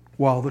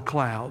while the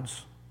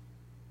clouds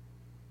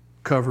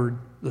covered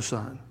the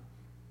sun.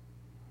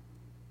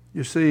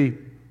 You see,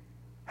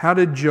 how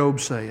did Job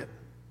say it?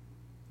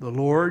 The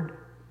Lord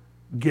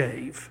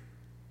gave.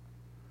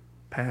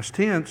 Past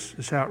tense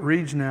is how it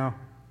reads now.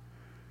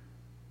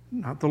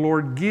 Not the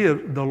Lord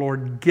give, the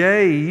Lord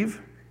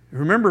gave.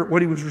 Remember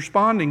what he was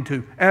responding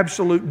to,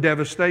 absolute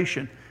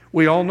devastation.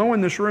 We all know in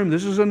this room,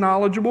 this is a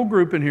knowledgeable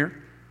group in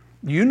here.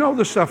 You know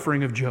the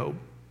suffering of Job.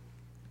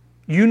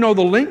 You know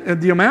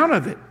the amount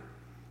of it.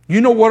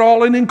 You know what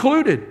all it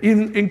included,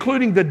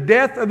 including the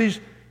death of his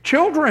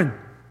children.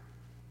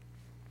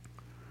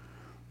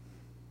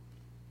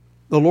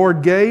 The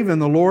Lord gave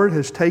and the Lord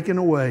has taken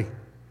away.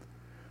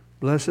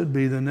 Blessed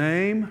be the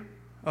name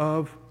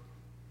of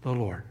the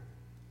Lord.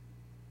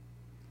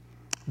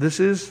 This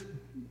is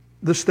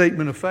the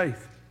statement of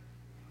faith.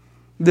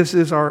 This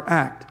is our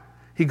act.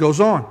 He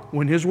goes on.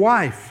 When his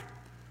wife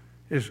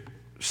is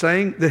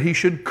saying that he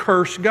should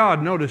curse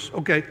God, notice,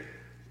 okay,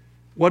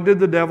 what did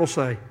the devil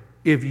say?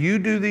 If you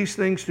do these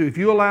things if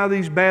you allow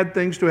these bad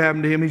things to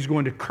happen to him, he's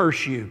going to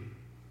curse you.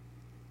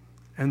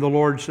 And the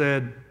Lord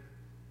said,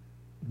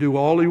 do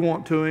all you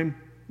want to him.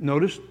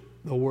 Notice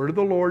the word of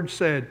the Lord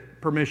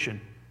said,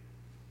 permission.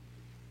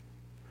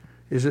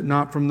 Is it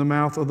not from the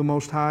mouth of the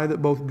Most High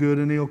that both good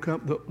and ill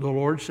come? The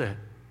Lord said,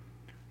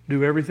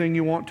 do everything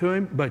you want to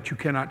him, but you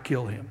cannot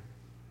kill him.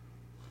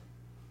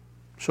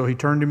 So he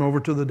turned him over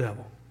to the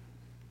devil.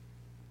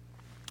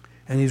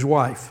 And his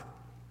wife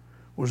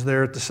was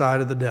there at the side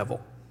of the devil.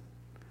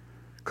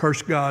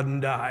 Curse God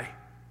and die,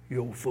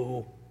 you old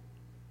fool.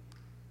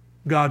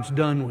 God's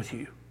done with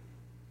you.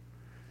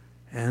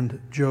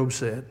 And Job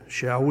said,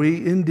 shall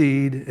we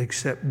indeed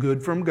accept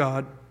good from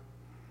God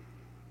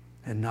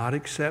and not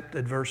accept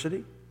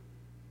adversity?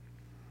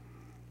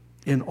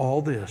 In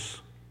all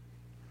this,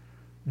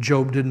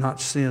 Job did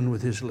not sin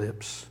with his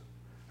lips.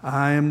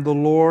 I am the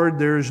Lord,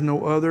 there is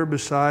no other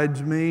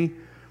besides me.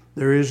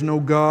 There is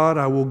no God,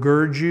 I will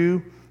gird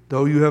you.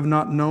 though you have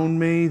not known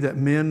me, that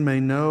men may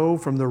know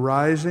from the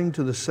rising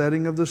to the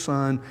setting of the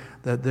sun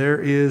that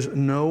there is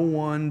no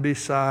one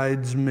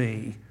besides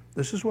me.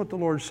 This is what the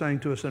Lord's saying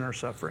to us in our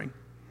suffering.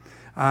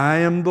 I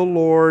am the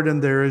Lord,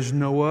 and there is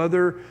no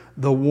other,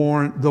 the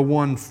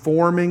one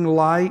forming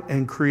light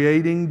and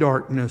creating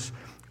darkness,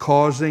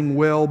 causing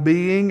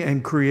well-being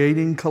and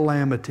creating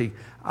calamity.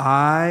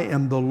 I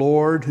am the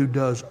Lord who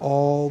does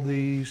all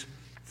these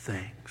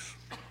things.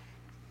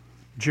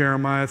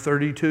 Jeremiah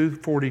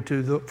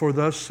 32:42, for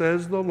thus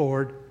says the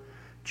Lord,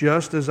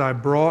 just as I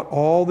brought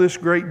all this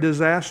great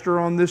disaster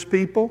on this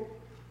people.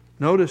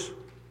 Notice,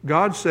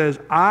 God says,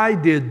 I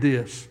did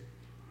this.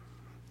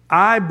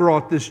 I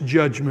brought this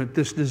judgment,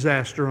 this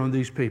disaster on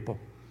these people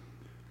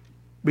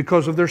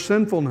because of their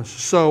sinfulness.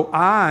 So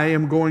I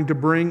am going to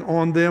bring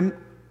on them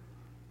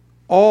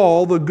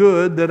all the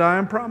good that I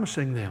am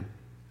promising them.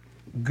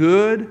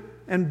 Good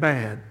and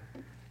bad.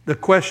 The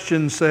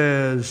question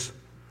says,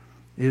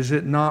 is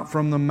it not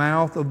from the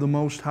mouth of the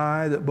Most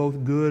High that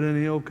both good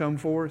and ill come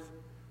forth?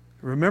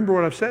 Remember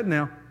what I've said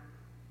now.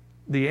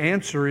 The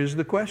answer is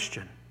the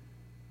question.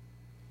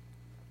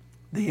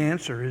 The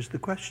answer is the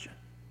question.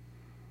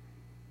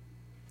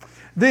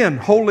 Then,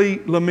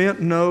 holy lament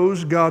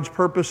knows God's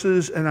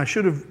purposes, and I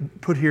should have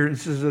put here,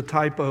 this is a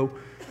typo,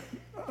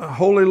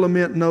 holy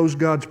lament knows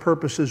God's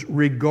purposes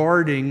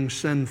regarding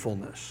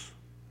sinfulness.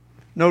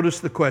 Notice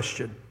the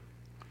question,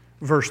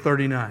 verse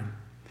 39.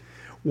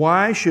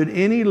 Why should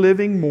any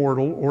living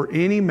mortal or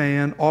any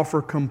man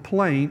offer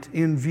complaint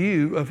in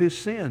view of his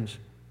sins?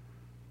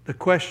 The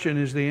question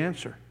is the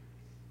answer.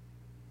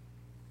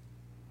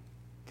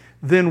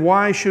 Then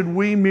why should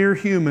we mere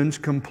humans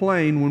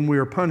complain when we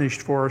are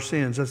punished for our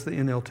sins? That's the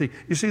NLT.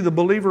 You see, the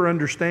believer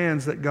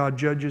understands that God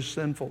judges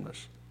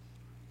sinfulness.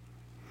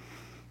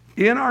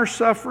 In our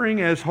suffering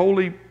as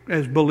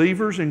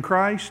believers in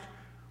Christ,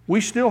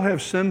 we still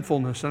have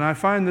sinfulness, and I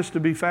find this to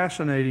be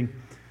fascinating.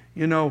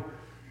 You know,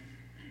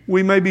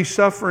 we may be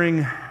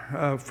suffering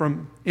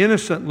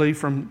innocently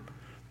from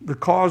the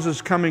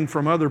causes coming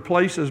from other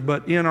places,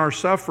 but in our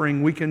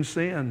suffering we can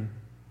sin.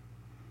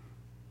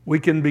 We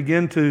can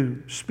begin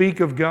to speak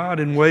of God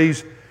in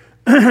ways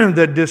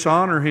that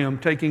dishonor Him,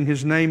 taking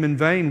His name in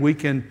vain. We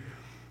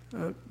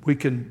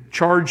can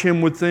charge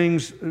Him with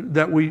things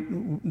that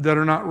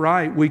are not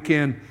right. We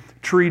can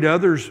treat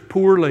others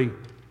poorly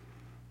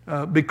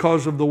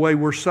because of the way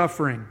we're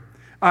suffering.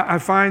 I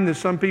find that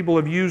some people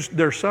have used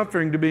their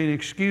suffering to be an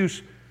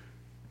excuse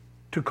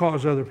to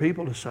cause other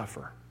people to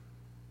suffer,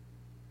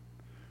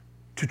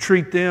 to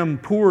treat them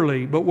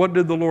poorly. But what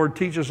did the Lord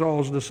teach us all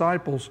as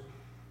disciples?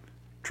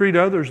 Treat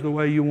others the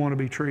way you want to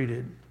be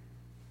treated.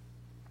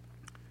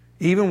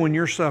 Even when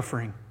you're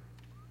suffering,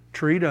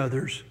 treat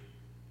others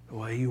the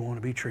way you want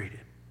to be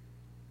treated.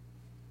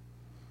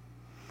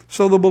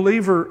 So the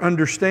believer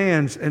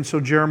understands, and so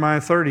Jeremiah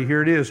 30,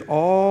 here it is.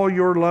 All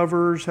your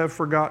lovers have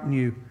forgotten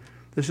you.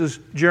 This is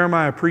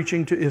Jeremiah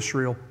preaching to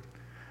Israel.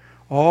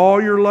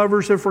 All your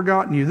lovers have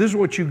forgotten you. This is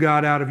what you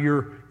got out of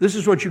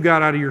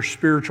your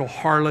spiritual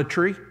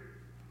harlotry.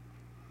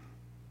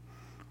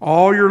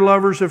 All your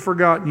lovers have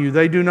forgotten you.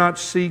 They do not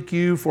seek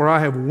you, for I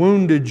have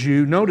wounded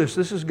you. Notice,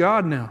 this is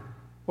God now.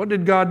 What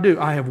did God do?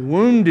 I have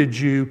wounded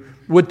you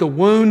with the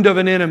wound of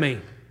an enemy,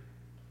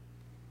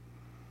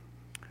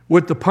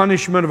 with the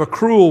punishment of a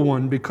cruel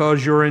one,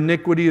 because your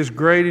iniquity is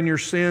great and your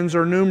sins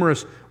are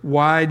numerous.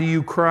 Why do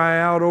you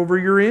cry out over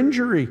your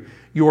injury?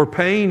 Your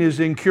pain is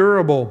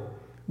incurable,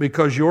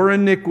 because your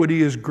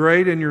iniquity is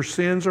great and your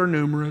sins are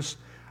numerous.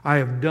 I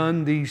have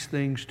done these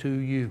things to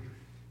you.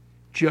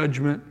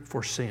 Judgment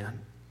for sin.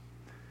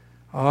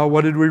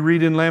 What did we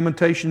read in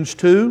Lamentations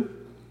 2?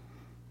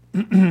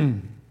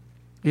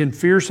 In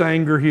fierce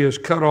anger he has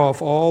cut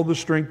off all the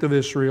strength of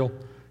Israel.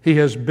 He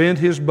has bent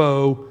his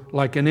bow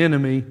like an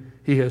enemy.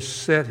 He has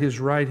set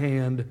his right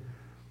hand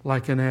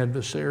like an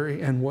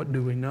adversary. And what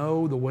do we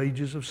know? The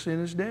wages of sin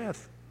is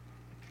death.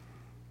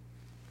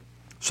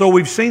 So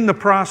we've seen the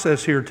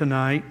process here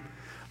tonight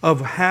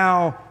of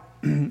how,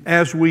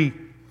 as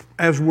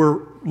we're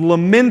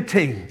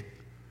lamenting,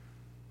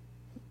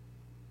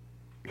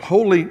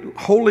 holy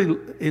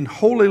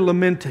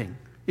lamenting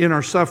in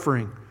our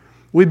suffering,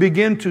 we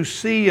begin to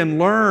see and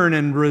learn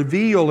and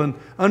reveal and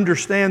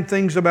understand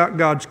things about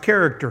God's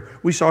character.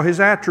 We saw His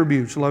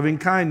attributes, loving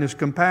kindness,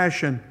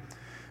 compassion.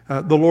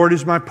 The Lord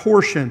is my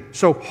portion.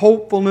 So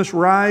hopefulness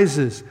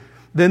rises.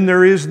 Then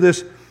there is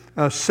this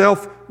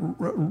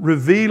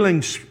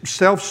self-revealing,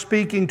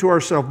 self-speaking to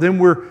ourselves. Then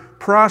we're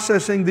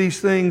processing these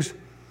things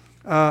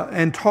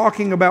and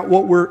talking about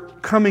what we're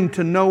coming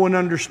to know and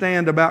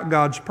understand about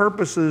God's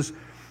purposes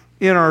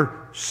in our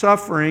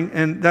suffering,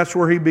 and that's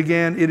where he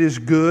began. It is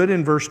good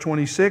in verse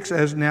 26,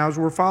 as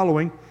we're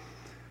following.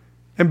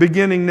 And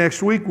beginning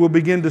next week, we'll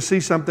begin to see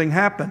something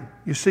happen.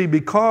 You see,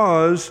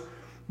 because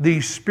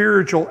these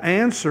spiritual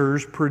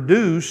answers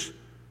produce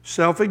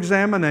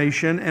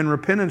self-examination and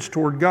repentance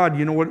toward God.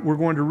 You know what we're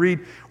going to read?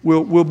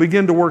 We'll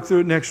begin to work through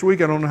it next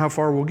week. I don't know how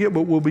far we'll get,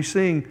 but we'll be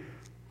seeing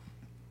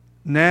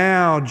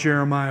now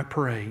Jeremiah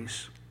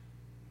prays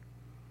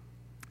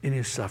in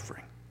his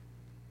suffering.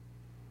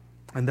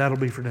 And that'll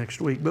be for next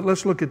week. But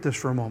let's look at this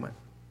for a moment.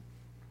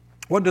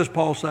 What does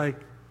Paul say?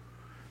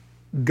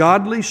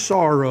 Godly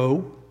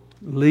sorrow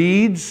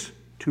leads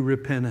to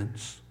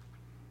repentance.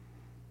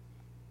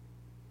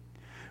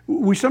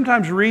 We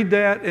sometimes read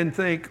that and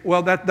think,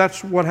 well,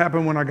 that's what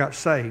happened when I got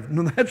saved.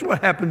 No, that's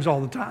what happens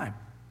all the time.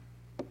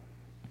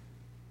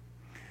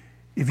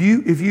 If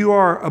you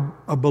are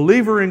a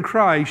believer in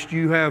Christ,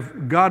 you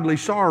have godly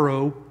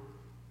sorrow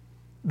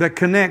that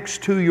connects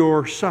to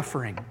your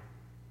suffering.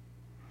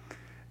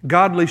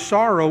 Godly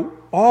sorrow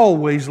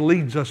always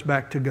leads us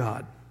back to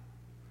God.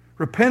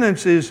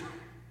 Repentance is,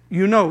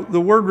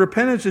 the word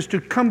repentance is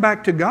to come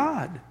back to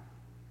God.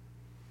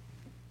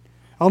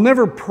 I'll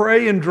never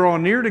pray and draw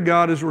near to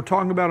God, as we're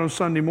talking about on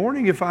Sunday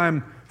morning, if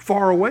I'm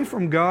far away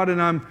from God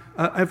and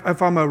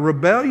if I'm a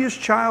rebellious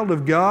child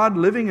of God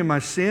living in my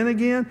sin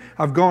again,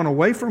 I've gone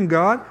away from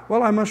God,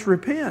 well, I must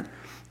repent.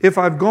 If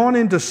I've gone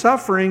into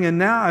suffering and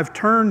now I've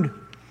turned,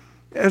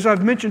 as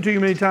I've mentioned to you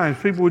many times,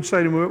 people would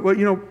say to me,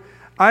 well,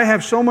 I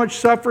have so much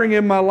suffering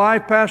in my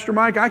life, Pastor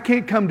Mike, I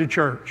can't come to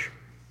church.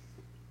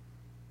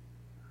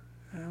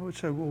 And I would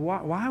say,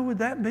 well, why would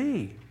that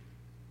be?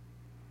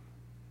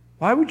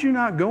 Why would you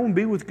not go and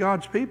be with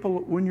God's people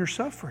when you're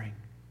suffering?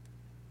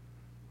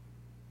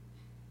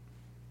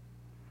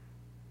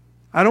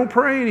 I don't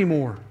pray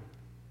anymore.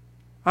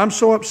 I'm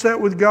so upset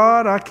with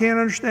God, I can't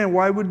understand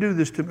why He would do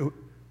this to me.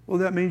 Well,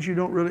 that means you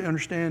don't really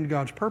understand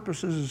God's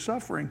purposes and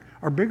suffering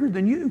are bigger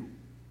than you.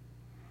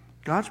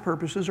 God's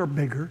purposes are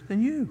bigger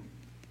than you.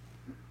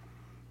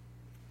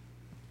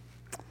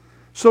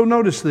 So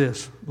notice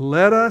this.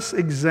 Let us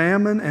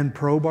examine and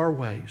probe our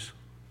ways.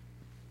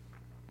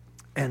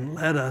 And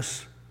let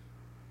us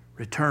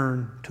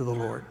return to the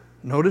Lord.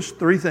 Notice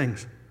three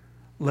things.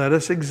 Let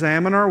us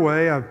examine our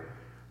way. I've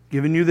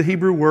given you the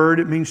Hebrew word.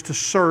 It means to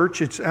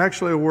search. It's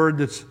actually a word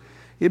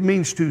it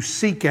means to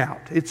seek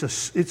out. It's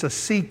a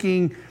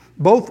seeking.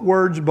 Both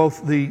words,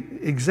 both the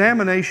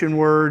examination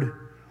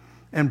word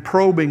and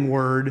probing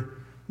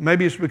word.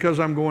 Maybe it's because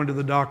I'm going to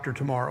the doctor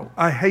tomorrow.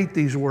 I hate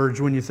these words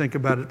when you think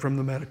about it from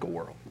the medical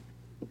world.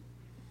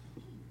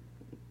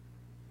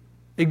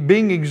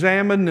 Being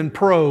examined and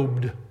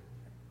probed.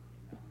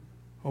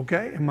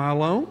 Okay, am I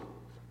alone?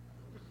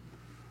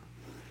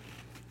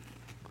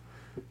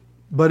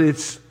 But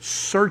it's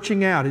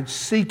searching out, it's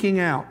seeking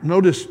out.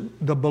 Notice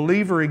the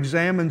believer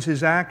examines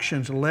his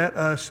actions. Let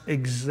us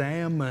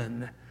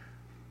examine.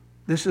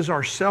 This is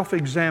our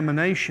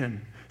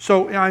self-examination.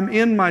 So I'm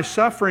in my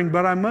suffering,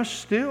 but I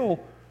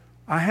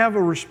have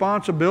a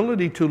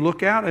responsibility to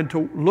look out and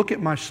to look at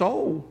my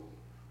soul.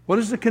 What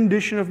is the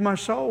condition of my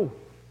soul?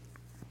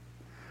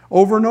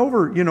 Over and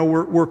over,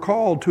 we're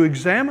called to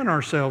examine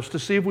ourselves to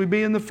see if we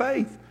be in the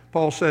faith,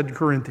 Paul said to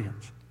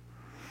Corinthians.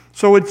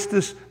 So it's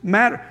this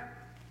matter.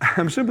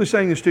 I'm simply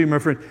saying this to you, my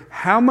friend.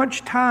 How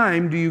much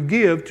time do you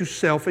give to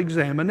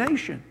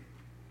self-examination?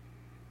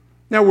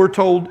 Now, we're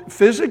told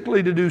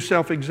physically to do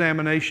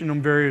self-examination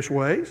in various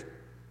ways,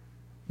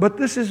 but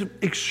this is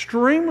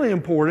extremely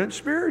important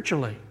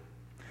spiritually.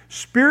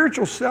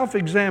 Spiritual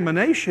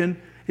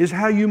self-examination is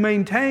how you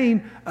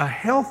maintain a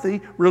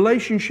healthy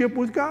relationship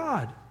with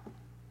God.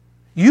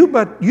 You've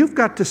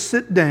got to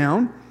sit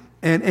down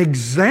and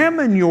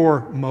examine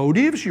your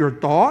motives, your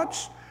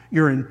thoughts,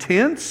 your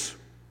intents.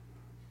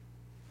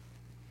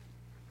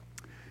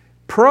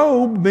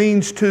 Probe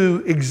means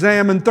to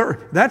examine.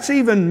 That's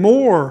even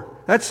more.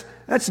 That's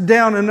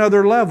down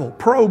another level.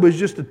 Probe is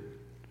just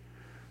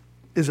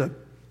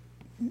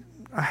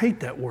I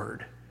hate that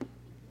word.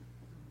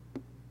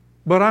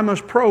 But I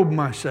must probe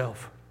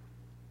myself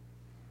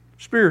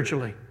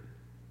spiritually.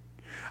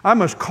 I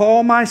must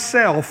call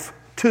myself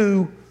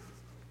to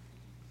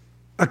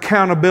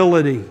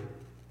accountability.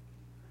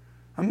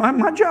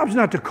 My job's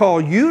not to call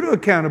you to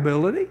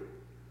accountability.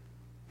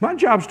 My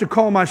job's to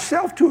call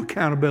myself to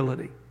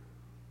accountability.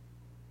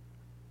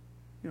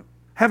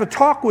 Have a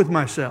talk with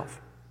myself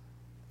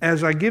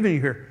as I give you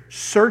here.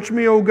 Search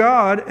me, O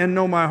God, and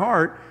know my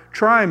heart.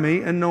 Try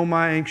me and know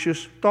my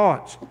anxious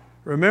thoughts.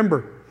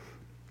 Remember,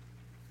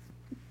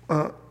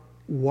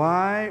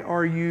 why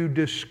are you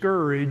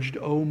discouraged,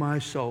 O my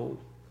soul?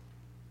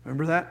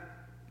 Remember that?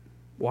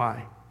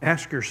 Why?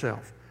 Ask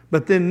yourself.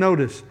 But then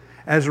notice,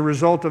 as a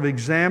result of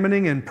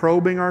examining and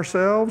probing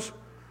ourselves,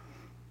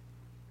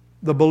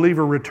 the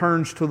believer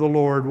returns to the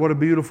Lord. What a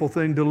beautiful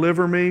thing.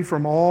 Deliver me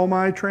from all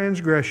my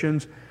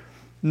transgressions.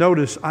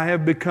 Notice, I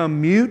have become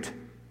mute.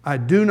 I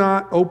do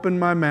not open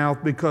my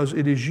mouth because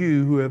it is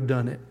you who have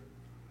done it.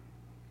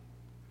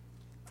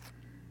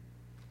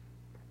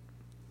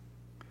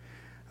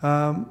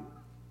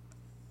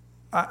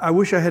 I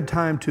wish I had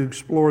time to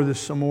explore this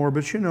some more,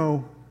 but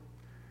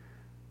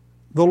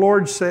the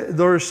Lord said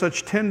there is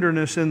such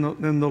tenderness in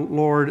the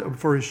Lord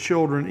for His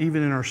children,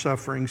 even in our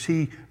sufferings.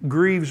 He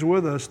grieves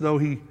with us, though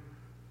He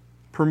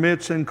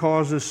permits and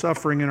causes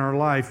suffering in our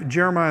life.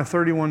 Jeremiah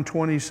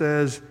 31:20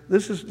 says,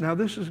 this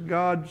is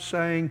God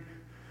saying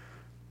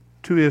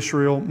to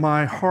Israel,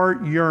 my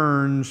heart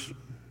yearns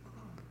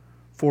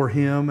for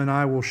him, and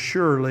I will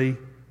surely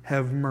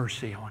have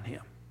mercy on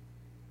him.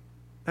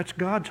 That's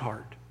God's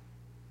heart.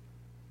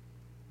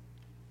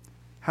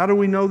 How do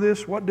we know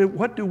this? What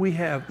do we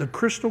have? The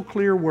crystal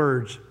clear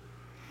words.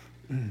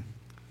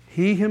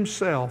 He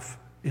Himself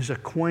is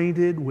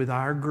acquainted with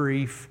our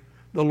grief.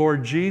 The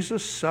Lord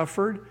Jesus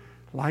suffered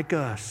like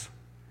us.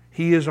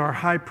 He is our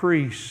high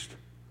priest.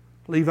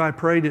 Levi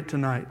prayed it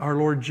tonight. Our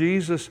Lord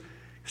Jesus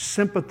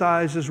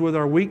sympathizes with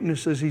our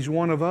weaknesses. He's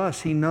one of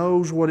us. He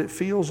knows what it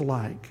feels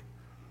like.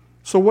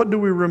 So what do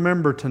we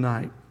remember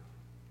tonight?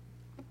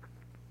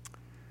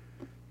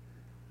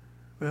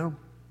 Well,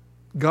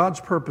 God's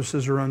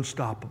purposes are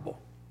unstoppable.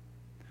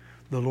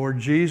 The Lord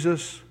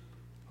Jesus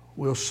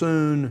will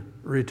soon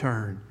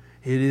return.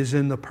 It is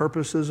in the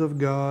purposes of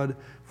God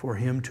for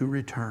Him to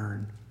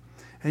return.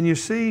 And you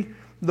see,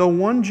 though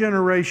one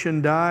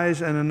generation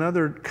dies and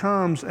another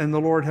comes and the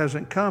Lord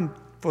hasn't come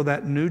for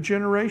that new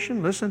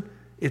generation, listen,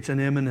 it's an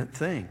imminent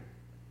thing.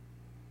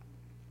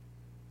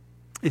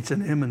 It's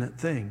an imminent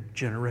thing,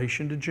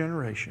 generation to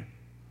generation.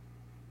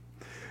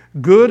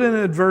 Good and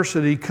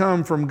adversity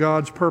come from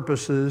God's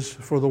purposes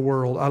for the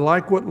world. I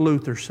like what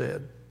Luther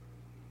said.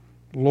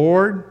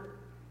 Lord,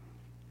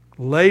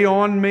 lay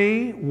on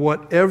me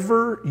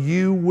whatever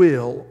you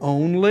will,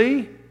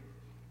 only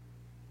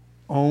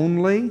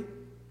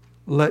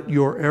let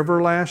your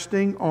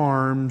everlasting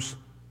arms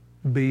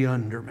be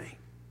under me.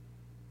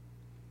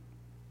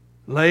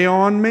 Lay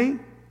on me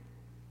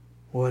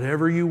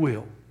whatever you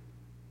will.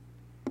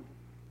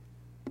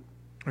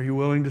 Are you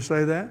willing to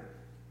say that?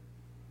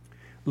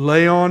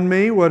 Lay on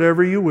me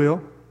whatever you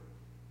will.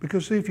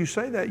 Because see, if you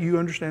say that, you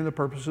understand the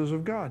purposes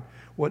of God.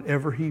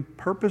 Whatever He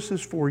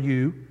purposes for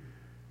you,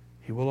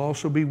 He will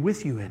also be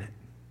with you in it.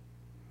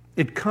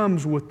 It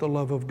comes with the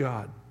love of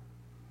God.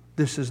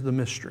 This is the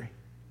mystery.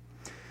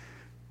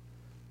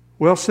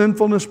 Well,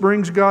 sinfulness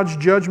brings God's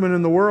judgment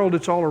in the world.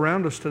 It's all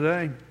around us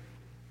today.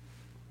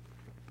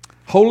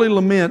 Holy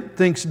Lament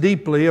thinks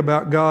deeply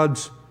about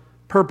God's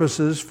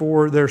purposes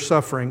for their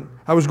suffering.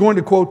 I was going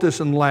to quote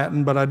this in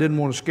Latin, but I didn't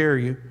want to scare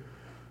you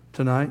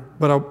tonight.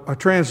 But I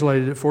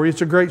translated it for you.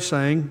 It's a great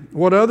saying.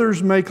 What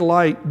others make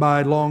light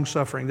by long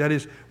suffering, that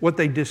is, what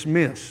they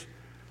dismiss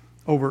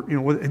over,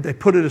 they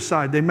put it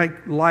aside. They make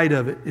light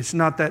of it. It's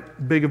not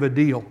that big of a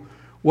deal.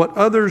 What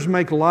others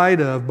make light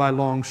of by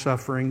long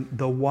suffering,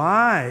 the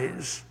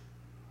wise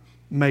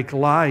make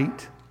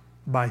light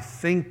by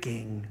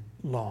thinking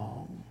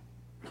long.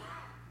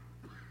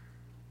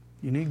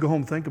 You need to go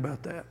home and think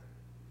about that.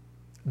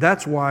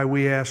 That's why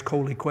we ask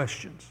holy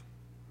questions,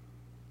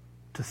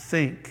 to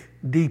think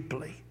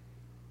deeply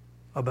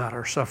about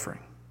our suffering.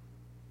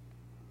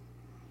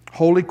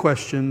 Holy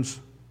questions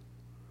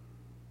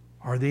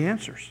are the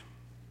answers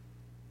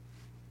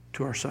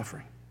to our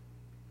suffering.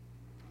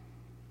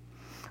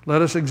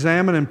 Let us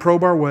examine and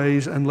probe our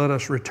ways, and let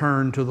us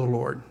return to the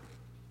Lord,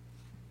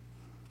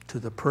 to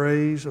the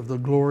praise of the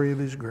glory of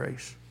His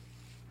grace.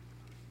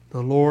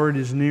 The Lord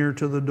is near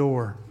to the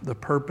door. The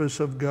purpose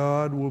of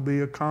God will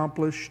be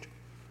accomplished.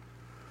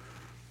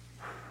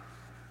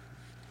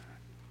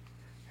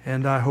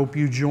 And I hope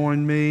you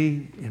join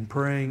me in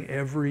praying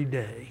every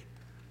day.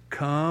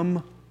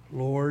 Come,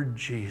 Lord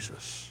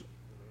Jesus.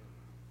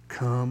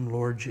 Come,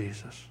 Lord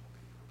Jesus.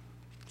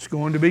 It's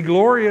going to be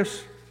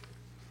glorious.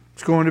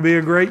 It's going to be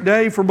a great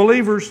day for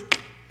believers.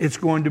 It's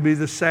going to be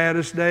the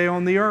saddest day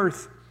on the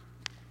earth.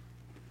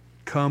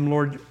 Come,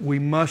 Lord. We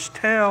must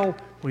tell.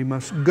 We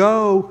must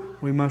go.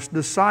 We must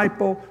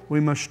disciple. We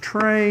must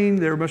train.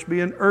 There must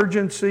be an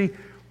urgency.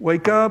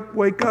 Wake up,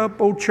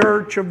 O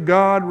church of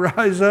God.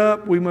 Rise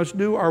up. We must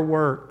do our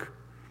work.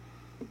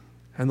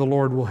 And the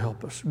Lord will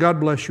help us. God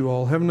bless you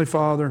all. Heavenly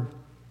Father,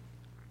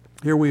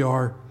 here we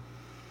are.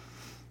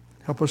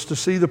 Help us to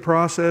see the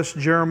process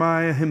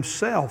Jeremiah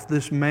himself,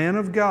 this man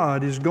of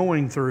God, is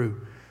going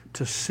through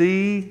to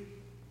see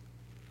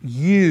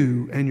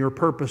you and your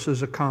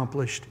purposes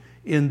accomplished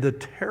in the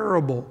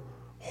terrible,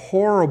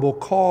 horrible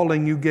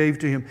calling you gave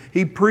to him.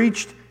 He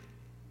preached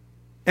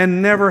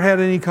and never had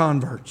any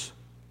converts.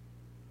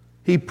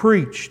 He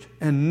preached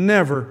and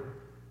never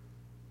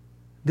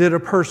did a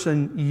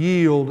person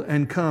yield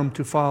and come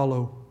to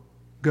follow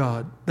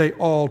God. They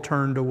all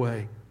turned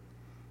away.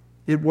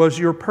 It was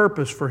your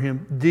purpose for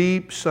him,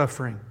 deep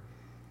suffering.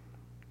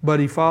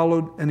 But he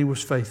followed and he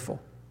was faithful.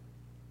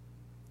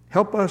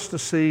 Help us to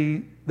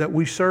see that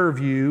we serve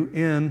you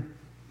in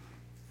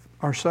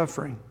our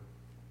suffering.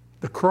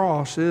 The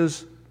cross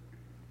is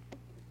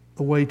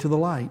the way to the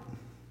light.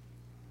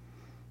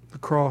 The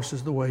cross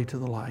is the way to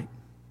the light.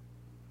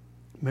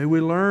 May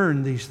we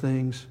learn these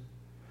things.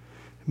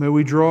 May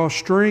we draw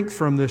strength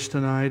from this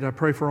tonight. I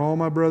pray for all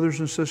my brothers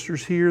and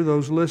sisters here,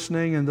 those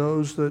listening and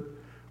those that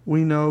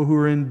we know who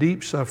are in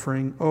deep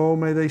suffering. Oh,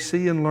 may they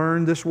see and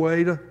learn this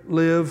way to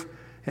live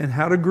and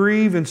how to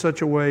grieve in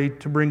such a way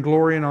to bring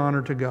glory and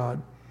honor to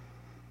God.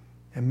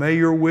 And may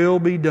your will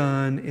be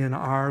done in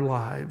our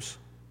lives.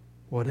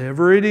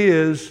 Whatever it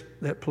is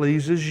that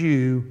pleases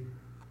you,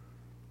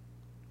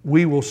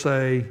 we will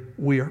say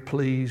we are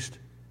pleased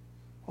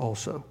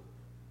also.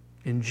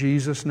 In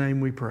Jesus' name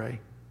we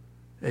pray.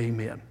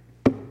 Amen.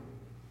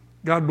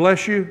 God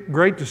bless you.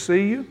 Great to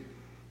see you.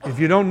 If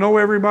you don't know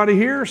everybody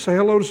here, say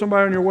hello to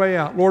somebody on your way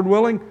out. Lord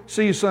willing,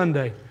 see you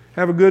Sunday.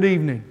 Have a good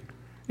evening.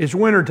 It's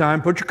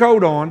wintertime. Put your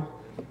coat on.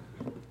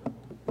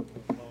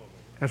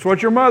 That's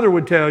what your mother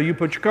would tell you.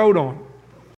 Put your coat on.